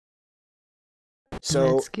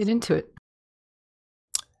 So let's get into it.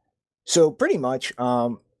 So pretty much,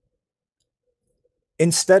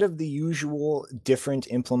 instead of the usual different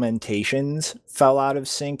implementations fell out of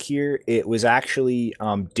sync here, it was actually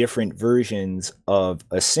different versions of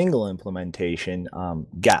a single implementation,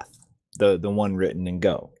 Geth, the one written in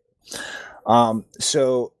Go.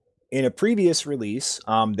 So in a previous release,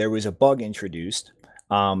 there was a bug introduced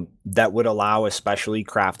that would allow a specially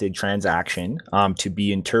crafted transaction to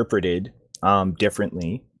be interpreted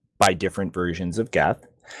differently by different versions of Geth.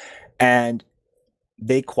 And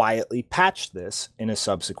they quietly patched this in a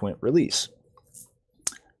subsequent release.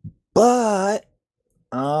 But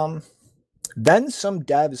then some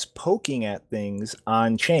devs poking at things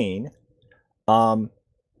on chain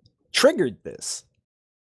triggered this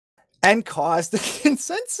and caused a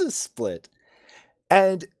consensus split.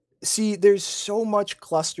 And see, there's so much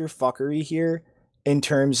clusterfuckery here in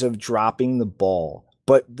terms of dropping the ball.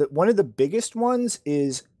 But one of the biggest ones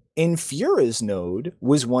is Infurious node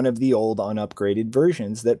was one of the old unupgraded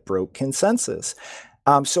versions that broke consensus.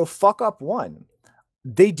 So fuck up one.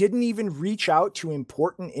 They didn't even reach out to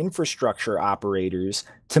important infrastructure operators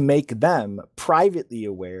to make them privately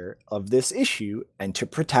aware of this issue and to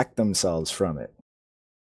protect themselves from it.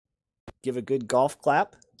 Give a good golf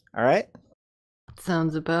clap. All right.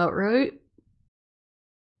 Sounds about right.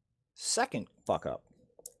 Second fuck up.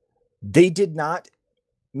 They did not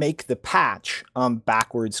make the patch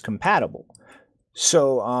backwards compatible.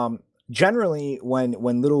 So generally when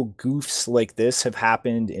little goofs like this have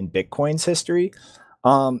happened in Bitcoin's history,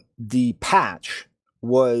 the patch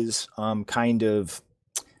was kind of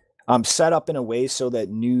set up in a way so that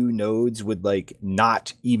new nodes would like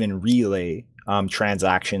not even relay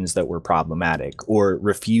transactions that were problematic or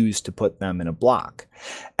refuse to put them in a block.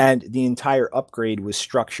 And the entire upgrade was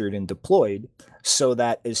structured and deployed so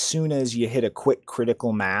that as soon as you hit a quick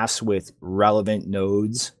critical mass with relevant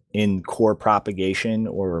nodes in core propagation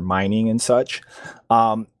or mining and such,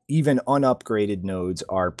 even unupgraded nodes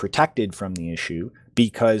are protected from the issue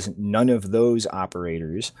because none of those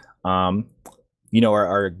operators are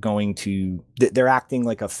going to, they're acting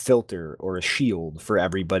like a filter or a shield for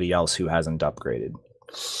everybody else who hasn't upgraded.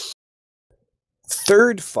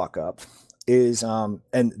 Third fuck up is,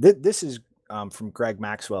 and this is from Greg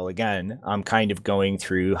Maxwell again, I'm kind of going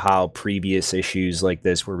through how previous issues like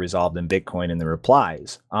this were resolved in Bitcoin in the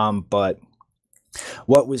replies. But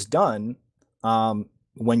what was done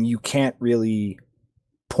when you can't really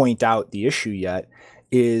point out the issue yet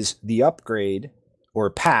is the upgrade or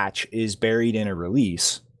patch is buried in a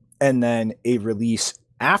release, and then a release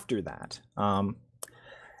after that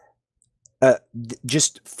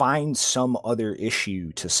just find some other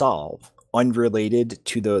issue to solve unrelated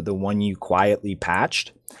to the one you quietly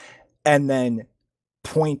patched, and then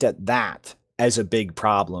point at that as a big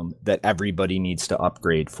problem that everybody needs to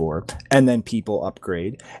upgrade for. And then people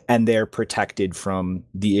upgrade and they're protected from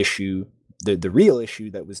the issue, the real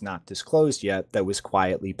issue that was not disclosed yet, that was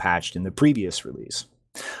quietly patched in the previous release.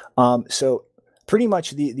 So pretty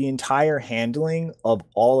much the entire handling of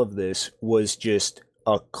all of this was just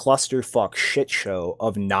a clusterfuck shit show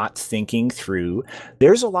of not thinking through.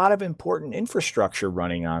 There's a lot of important infrastructure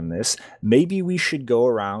running on this. Maybe we should go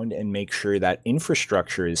around and make sure that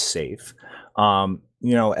infrastructure is safe,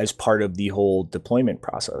 as part of the whole deployment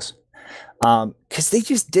process. Because they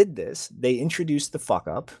just did this. They introduced the fuck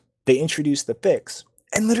up, they introduced the fix,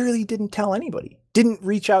 and literally didn't tell anybody. Didn't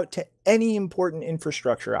reach out to any important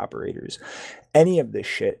infrastructure operators, any of this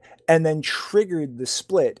shit, and then triggered the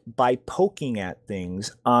split by poking at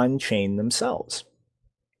things on chain themselves.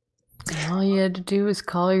 All you had to do was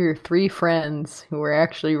call your 3 friends who were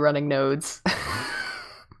actually running nodes.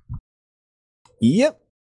 Yep.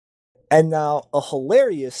 And now a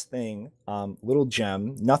hilarious thing, little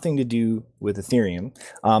gem, nothing to do with Ethereum,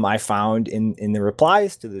 I found in the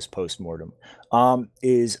replies to this postmortem,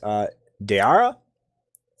 is Deara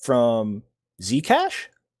from Zcash,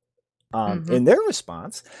 in their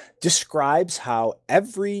response, describes how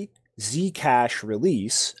every Zcash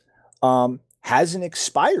release has an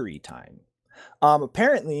expiry time.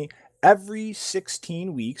 Apparently, every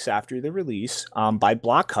 16 weeks after the release, by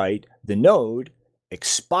block height, the node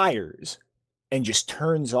expires and just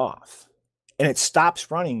turns off. And it stops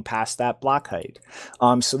running past that block height,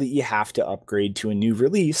 so that you have to upgrade to a new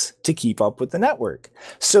release to keep up with the network.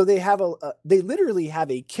 So they have they literally have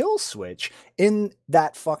a kill switch in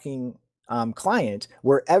that fucking client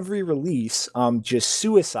where every release just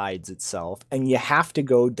suicides itself, and you have to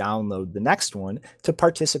go download the next one to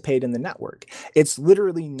participate in the network. It's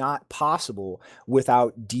literally not possible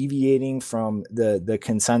without deviating from the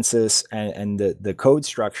consensus and the code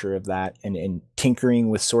structure of that, and tinkering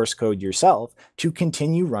with source code yourself to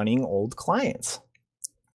continue running old clients.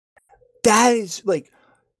 That is like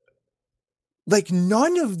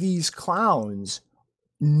none of these clowns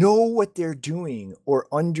know what they're doing or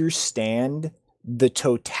understand the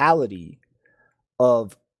totality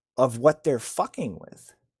of what they're fucking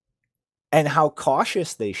with, and how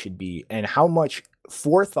cautious they should be, and how much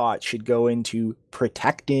forethought should go into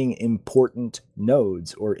protecting important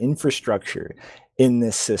nodes or infrastructure in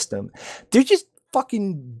this system. They're just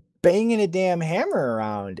fucking banging a damn hammer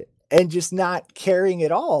around and just not caring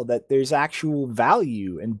at all that there's actual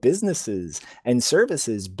value and businesses and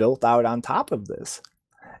services built out on top of this.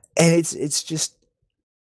 And it's just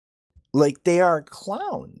like, they are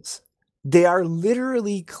clowns. They are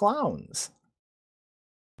literally clowns.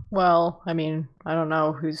 Well, I mean, I don't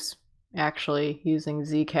know who's actually using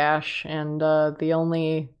Zcash, and the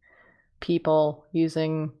only people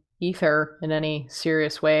using Ether in any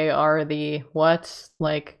serious way are the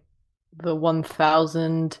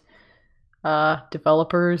 1,000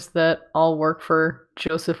 developers that all work for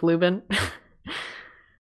Joseph Lubin.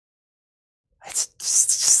 It's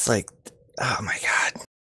just like, oh my God.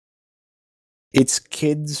 It's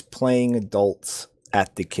kids playing adults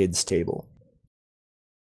at the kids' table.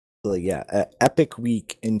 Like, yeah, epic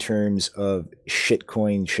week in terms of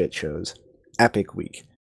shitcoin shit shows. Epic week.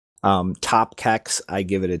 Top Kex, I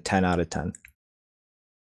give it a 10 out of 10.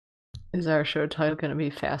 Is our show title going to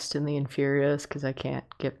be Fast and the Infurious? Because I can't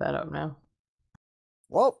give that up now.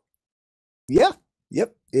 Well, yeah.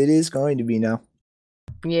 Yep, it is going to be now.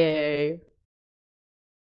 Yay.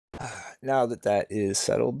 Now that is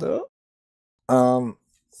settled, though.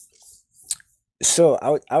 So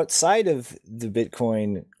outside of the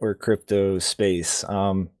Bitcoin or crypto space,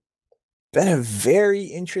 been a very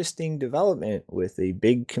interesting development with a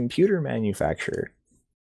big computer manufacturer.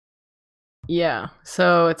 Yeah,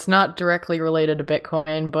 so it's not directly related to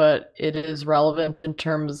Bitcoin, but it is relevant in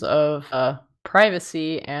terms of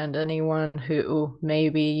privacy, and anyone who may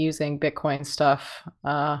be using Bitcoin stuff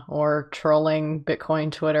or trolling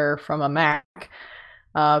Bitcoin Twitter from a Mac,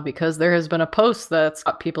 because there has been a post that's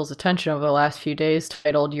got people's attention over the last few days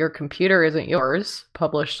titled "Your Computer Isn't Yours,"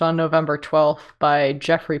 published on November 12th by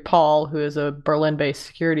Jeffrey Paul, who is a Berlin-based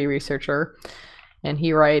security researcher. And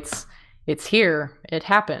he writes, "It's here. It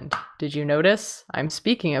happened. Did you notice? I'm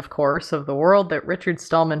speaking, of course, of the world that Richard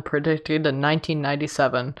Stallman predicted in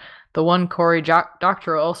 1997, the one Cory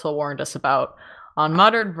Doctorow also warned us about. On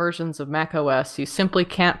modern versions of macOS, you simply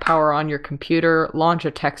can't power on your computer, launch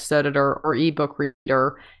a text editor or ebook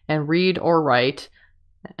reader, and read or write,"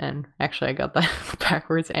 and actually I got that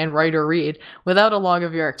backwards, "and write or read, without a log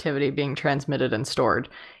of your activity being transmitted and stored.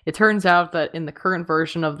 It turns out that in the current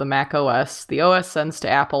version of the Mac OS, the OS sends to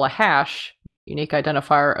Apple a hash, unique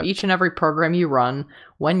identifier of each and every program you run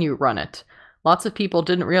when you run it. Lots of people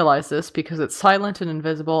didn't realize this because it's silent and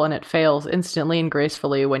invisible and it fails instantly and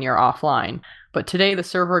gracefully when you're offline. But today the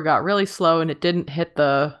server got really slow and it didn't hit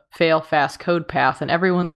the fail fast code path, and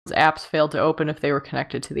everyone's apps failed to open if they were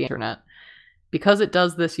connected to the internet. Because it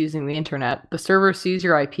does this using the internet, the server sees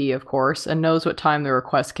your IP, of course, and knows what time the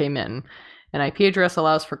request came in. An IP address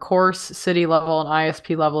allows for course, city level, and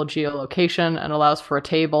ISP level geolocation, and allows for a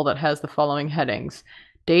table that has the following headings: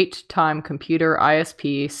 date, time, computer,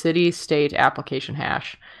 ISP, city, state, application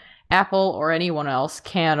hash. Apple or anyone else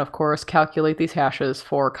can, of course, calculate these hashes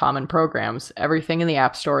for common programs. Everything in the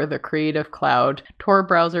App Store, the Creative Cloud, Tor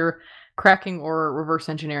browser, cracking or reverse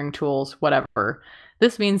engineering tools, whatever.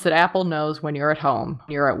 This means that Apple knows when you're at home,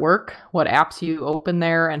 when you're at work, what apps you open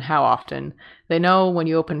there, and how often. They know when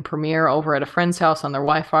you open Premiere over at a friend's house on their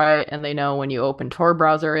Wi-Fi, and they know when you open Tor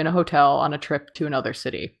browser in a hotel on a trip to another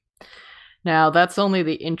city. Now, that's only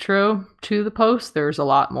the intro to the post. There's a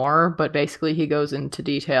lot more, but basically he goes into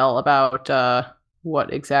detail about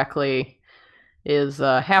what exactly is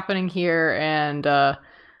happening here, and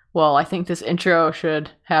well, I think this intro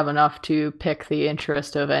should have enough to pick the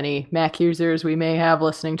interest of any Mac users we may have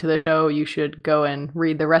listening to the show. You should go and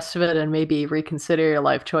read the rest of it and maybe reconsider your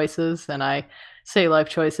life choices. And I say life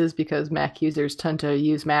choices because Mac users tend to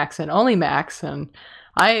use Macs and only Macs, and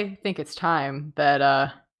I think it's time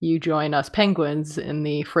that you join us penguins in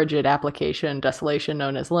the frigid application desolation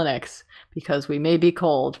known as Linux, because we may be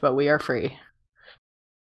cold, but we are free.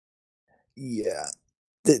 Yeah.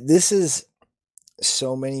 This is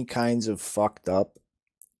so many kinds of fucked up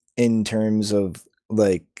in terms of,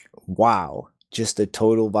 like, wow, just a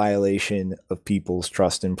total violation of people's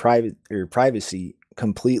trust and privacy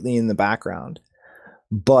completely in the background.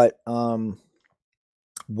 But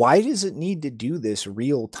why does it need to do this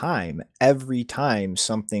real time every time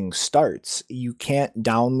something starts? You can't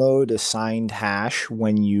download a signed hash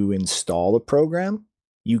when you install a program.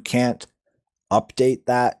 You can't update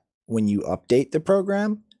that when you update the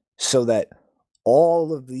program, so that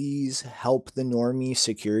all of these help the normie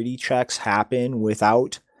security checks happen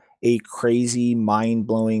without a crazy,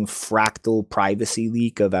 mind-blowing fractal privacy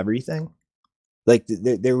leak of everything. Like,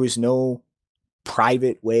 there was no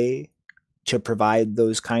private way to provide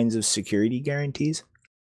those kinds of security guarantees.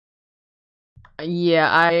 Yeah,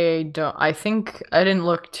 I think I didn't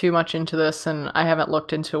look too much into this, and I haven't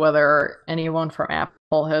looked into whether anyone from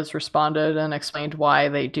Apple has responded and explained why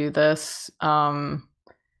they do this.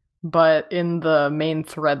 But in the main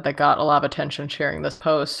thread that got a lot of attention sharing this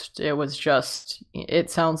post, it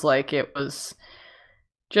sounds like it was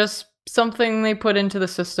just something they put into the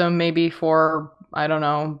system, maybe for, I don't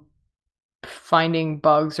know, finding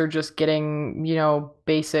bugs or just getting,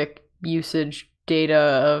 basic usage data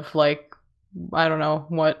of, like, I don't know,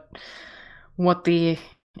 what do you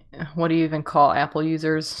even call Apple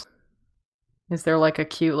users? Is there like a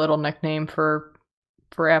cute little nickname for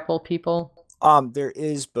Apple people? There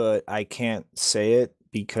is, but I can't say it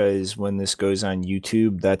because when this goes on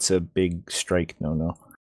YouTube, that's a big strike no-no.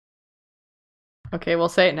 Okay, we'll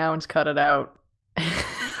say it now and just cut it out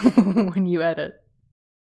when you edit.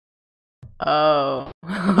 Oh,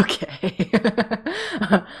 okay.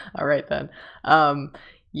 All right then.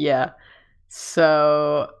 Yeah.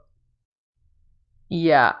 So,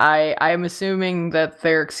 yeah, I'm assuming that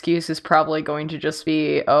their excuse is probably going to just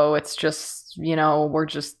be, oh, it's just, we're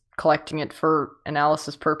just collecting it for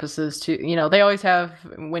analysis purposes to, they always have,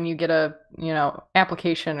 when you get a,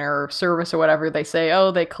 application or service or whatever, they say,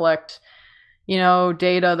 oh, they collect,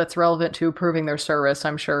 data that's relevant to approving their service.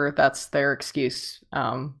 I'm sure that's their excuse.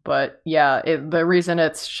 But yeah, the reason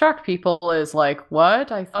it's shocked people is like,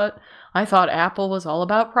 what? I thought Apple was all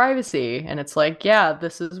about privacy. And it's like, yeah,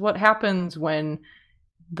 this is what happens when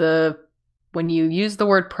you use the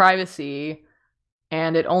word privacy,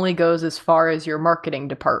 and it only goes as far as your marketing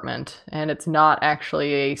department, and it's not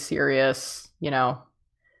actually a serious, you're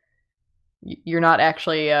not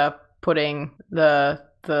actually putting the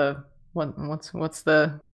what's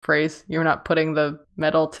the phrase? You're not putting the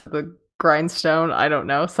metal to the grindstone. I don't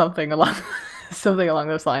know, something along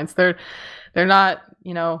those lines. They're not,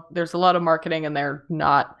 there's a lot of marketing, and they're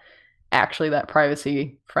not actually that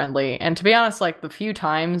privacy friendly. And to be honest, like, the few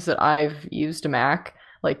times that I've used a Mac,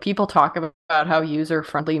 like, people talk about how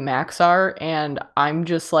user-friendly Macs are, and I'm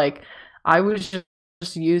just like, I was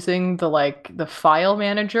just using the file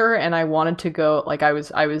manager, and I wanted to go, like, I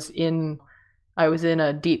was in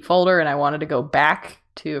a deep folder, and I wanted to go back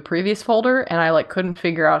to a previous folder, and I couldn't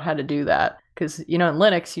figure out how to do that, because in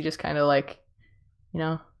Linux you just kind of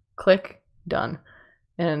click, done.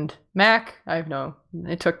 And Mac,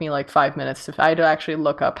 it took me 5 minutes I had to actually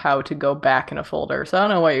look up how to go back in a folder. So I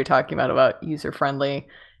don't know what you're talking about user-friendly.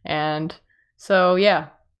 And So yeah,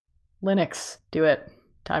 Linux, do it.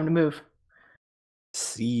 Time to move.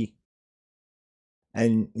 See.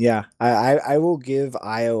 And yeah, I will give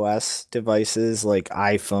iOS devices like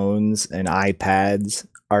iPhones and iPads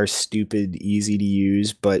are stupid easy to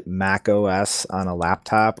use, but Mac OS on a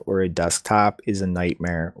laptop or a desktop is a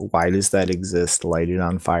nightmare. Why does that exist? Light it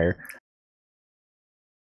on fire.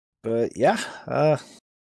 But yeah,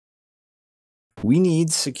 we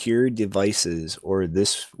need secure devices or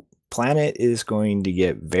this planet is going to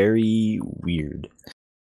get very weird.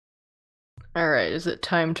 Alright, is it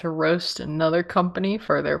time to roast another company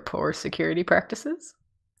for their poor security practices?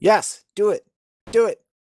 Yes, do it. Do it.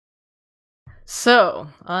 So,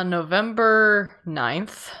 on November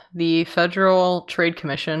 9th, the Federal Trade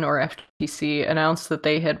Commission, or FTC, announced that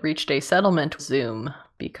they had reached a settlement with Zoom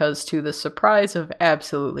because, to the surprise of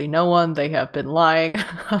absolutely no one, they have been lying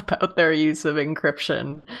about their use of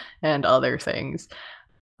encryption and other things.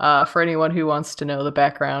 For anyone who wants to know the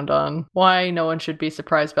background on why no one should be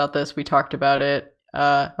surprised about this, we talked about it,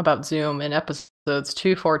 about Zoom in episodes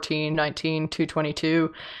 214, 19,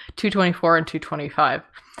 222, 224, and 225.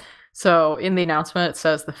 So, in the announcement, it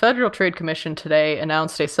says the Federal Trade Commission today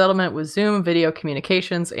announced a settlement with Zoom Video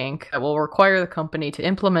Communications, Inc. that will require the company to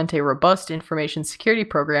implement a robust information security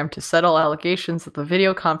program to settle allegations that the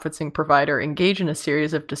video conferencing provider engaged in a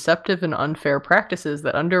series of deceptive and unfair practices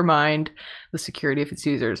that undermined the security of its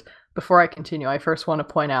users. Before I continue, I first want to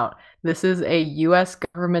point out this is a U.S.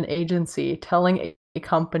 government agency telling a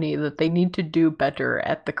company that they need to do better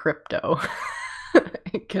at the crypto.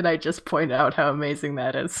 Can I just point out how amazing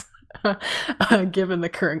that is? Given the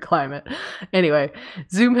current climate. Anyway,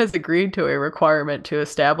 Zoom has agreed to a requirement to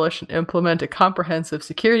establish and implement a comprehensive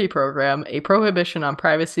security program, a prohibition on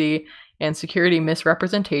privacy and security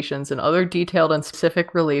misrepresentations, and other detailed and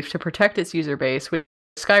specific relief to protect its user base, which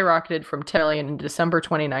skyrocketed from 10 million in December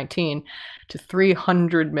 2019 to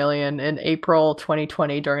 300 million in April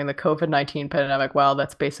 2020 during the COVID-19 pandemic. Wow,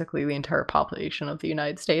 that's basically the entire population of the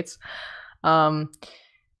United States.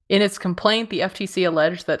 In its complaint, the FTC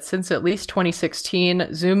alleged that since at least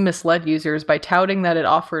 2016, Zoom misled users by touting that it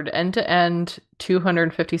offered end-to-end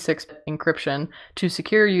 256-bit encryption to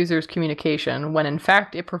secure users' communication, when in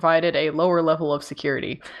fact it provided a lower level of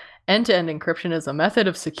security. End-to-end encryption is a method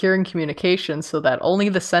of securing communication so that only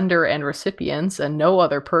the sender and recipients and no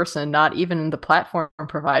other person, not even the platform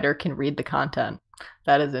provider, can read the content.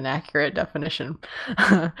 That is an accurate definition.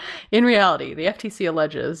 In reality, the FTC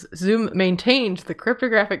alleges Zoom maintained the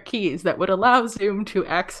cryptographic keys that would allow Zoom to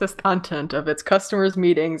access content of its customers'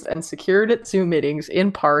 meetings and secured its Zoom meetings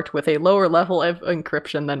in part with a lower level of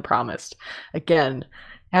encryption than promised. Again,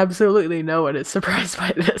 absolutely no one is surprised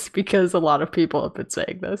by this because a lot of people have been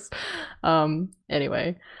saying this.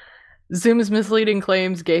 Anyway. Zoom's misleading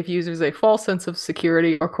claims gave users a false sense of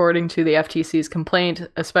security, according to the FTC's complaint,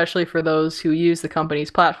 especially for those who use the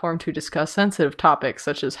company's platform to discuss sensitive topics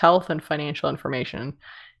such as health and financial information,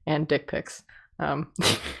 and dick pics.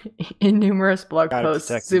 In numerous blog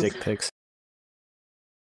posts, Zoom... dick pics.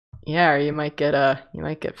 Yeah, or you might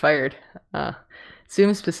get fired.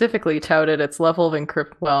 Zoom specifically touted its level of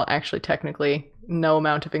encryption. Well, actually, technically, no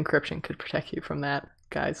amount of encryption could protect you from that.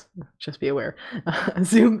 Guys, just be aware.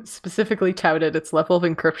 Zoom specifically touted its level of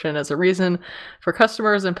encryption as a reason for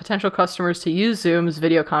customers and potential customers to use Zoom's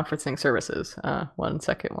video conferencing services. 1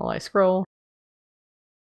 second while I scroll.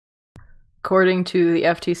 According to the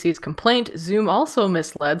FTC's complaint, Zoom also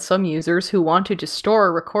misled some users who wanted to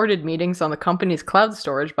store recorded meetings on the company's cloud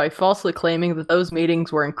storage by falsely claiming that those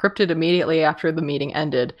meetings were encrypted immediately after the meeting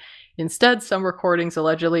ended. Instead, some recordings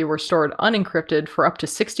allegedly were stored unencrypted for up to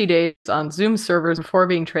 60 days on Zoom servers before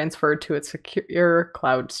being transferred to its secure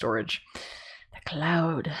cloud storage. The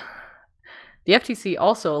cloud. The FTC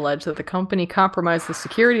also alleged that the company compromised the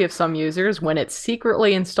security of some users when it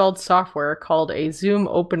secretly installed software called a Zoom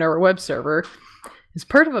Opener web server as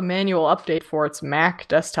part of a manual update for its Mac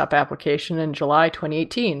desktop application in July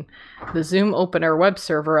 2018. The Zoom Opener web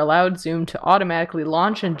server allowed Zoom to automatically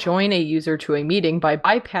launch and join a user to a meeting by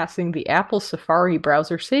bypassing the Apple Safari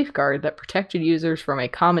browser safeguard that protected users from a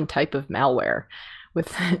common type of malware.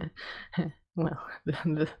 Well,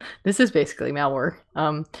 this is basically malware.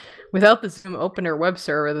 Without the Zoom Opener web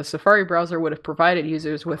server, the Safari browser would have provided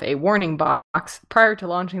users with a warning box prior to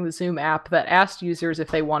launching the Zoom app that asked users if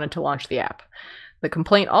they wanted to launch the app. The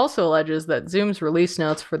complaint also alleges that Zoom's release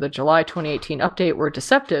notes for the July 2018 update were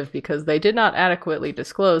deceptive because they did not adequately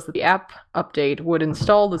disclose that the app update would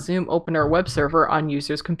install the Zoom Opener web server on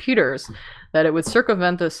users' computers, that it would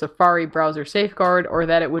circumvent the Safari browser safeguard, or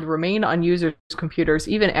that it would remain on users' computers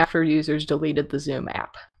even after users deleted the Zoom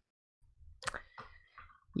app.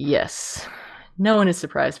 Yes, no one is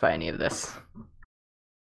surprised by any of this.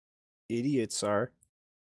 Idiots are.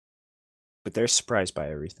 But they're surprised by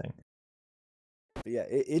everything. But yeah,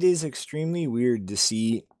 it is extremely weird to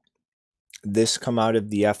see this come out of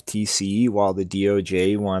the FTC while the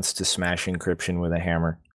DOJ wants to smash encryption with a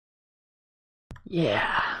hammer.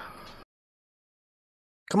 Yeah.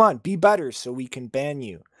 Come on, be better so we can ban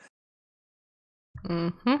you.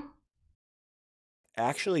 Mm-hmm.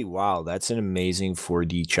 Actually, wow, that's an amazing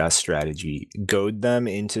 4D chess strategy. Goad them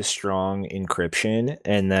into strong encryption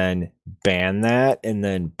and then ban that and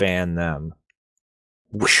then ban them.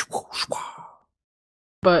 Whoosh, whoosh, wah.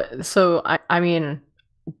 But so I mean,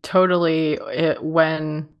 totally.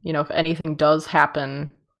 When if anything does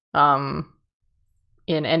happen,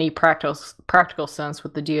 in any practical sense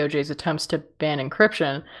with the DOJ's attempts to ban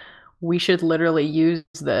encryption, we should literally use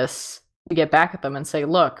this to get back at them and say,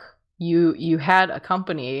 look, you had a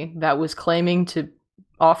company that was claiming to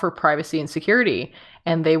offer privacy and security,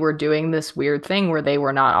 and they were doing this weird thing where they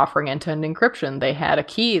were not offering end-to-end encryption. They had a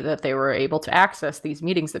key that they were able to access these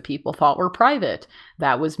meetings that people thought were private.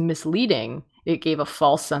 That was misleading. It gave a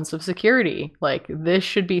false sense of security. Like, this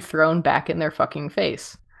should be thrown back in their fucking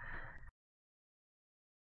face.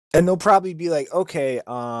 And they'll probably be like, okay,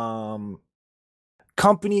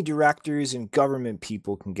 company directors and government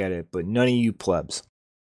people can get it, but none of you plebs.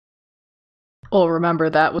 Well, remember,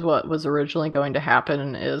 that was what was originally going to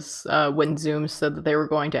happen is when Zoom said that they were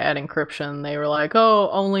going to add encryption, they were like, oh,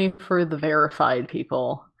 only for the verified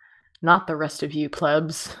people, not the rest of you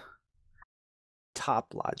plebs.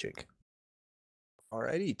 Top logic.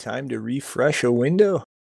 Alrighty, time to refresh a window.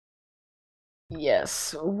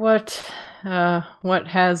 Yes. What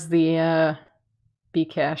has the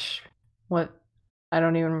Bcash? What I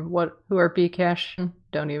don't even who are Bcash?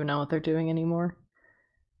 Don't even know what they're doing anymore.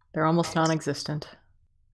 They're almost non-existent.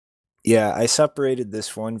 Yeah, I separated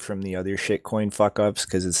this one from the other shitcoin fuck ups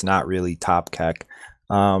because it's not really top kek.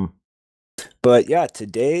 But yeah,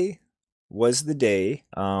 today was the day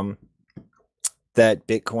that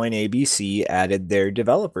Bitcoin ABC added their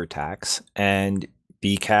developer tax and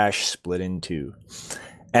Bcash split in two.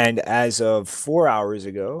 And as of 4 hours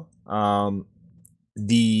ago,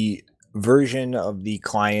 the version of the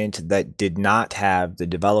client that did not have the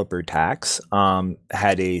developer tax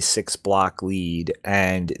had a 6-block lead,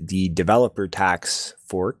 and the developer tax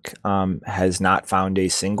fork has not found a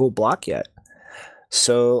single block yet.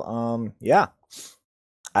 So yeah,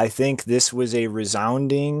 I think this was a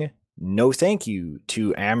resounding no thank you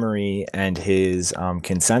to Amory and his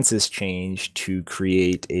consensus change to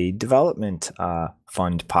create a development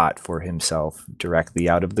fund pot for himself directly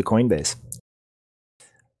out of the Coinbase.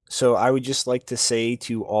 So I would just like to say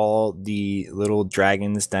to all the little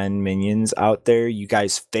Dragon's Den minions out there, you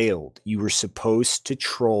guys failed. You were supposed to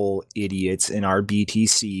troll idiots in our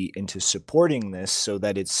BTC into supporting this so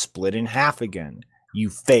that it's split in half again. You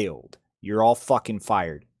failed. You're all fucking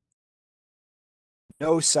fired.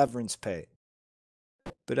 No severance pay.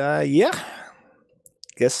 But yeah.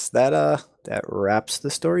 Guess that wraps the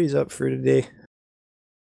stories up for today.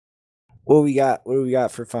 What do we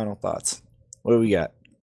got for final thoughts? What do we got?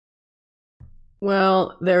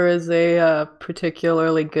 Well, there is a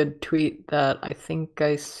particularly good tweet that I think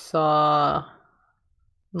I saw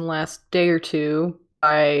in the last day or two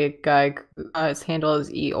by a guy, his handle is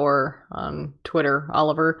Eeyore on Twitter,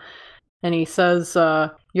 Oliver, and he says,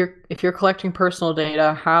 if you're collecting personal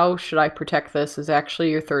data, how should I protect this is actually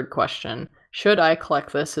your third question. Should I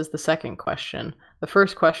collect this is the second question. The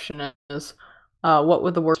first question is, what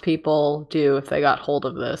would the worst people do if they got hold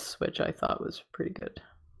of this, which I thought was pretty good.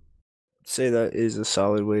 Say that is a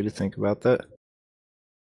solid way to think about that.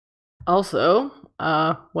 Also,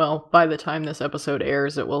 well, by the time this episode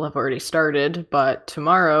airs, it will have already started, but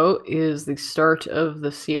tomorrow is the start of the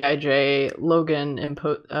CIJ Logan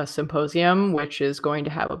Symposium, which is going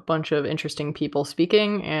to have a bunch of interesting people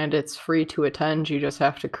speaking, and it's free to attend. You just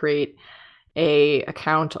have to create a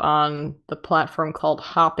account on the platform called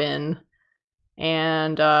Hopin,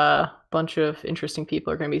 and a bunch of interesting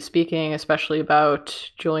people are going to be speaking, especially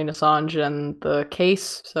about Julian Assange and the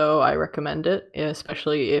case, so I recommend it,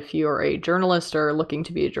 especially if you're a journalist or looking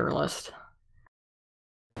to be a journalist.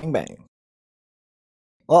 Bang bang.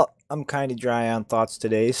 Well, I'm kind of dry on thoughts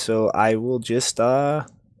today, so I will just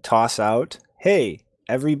toss out, hey,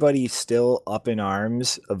 everybody's still up in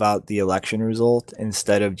arms about the election result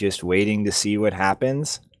instead of just waiting to see what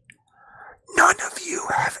happens. None of you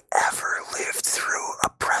have ever lived through a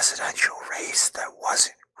presidential race that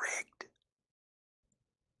wasn't rigged.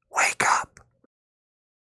 Wake up.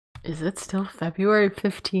 Is it still February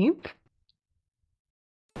 15th?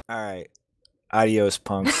 All right. Adios,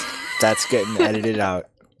 punks. That's getting edited out.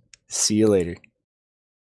 See you later.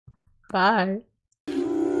 Bye.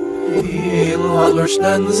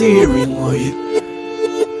 Hallerstein Ziri Light.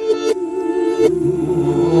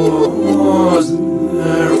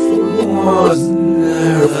 Was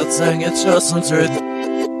there? That's saying it's just some sort of.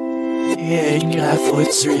 Yeah, you have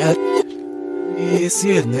what's your head. He's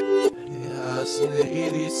in it. Yes,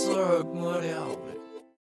 it is so good.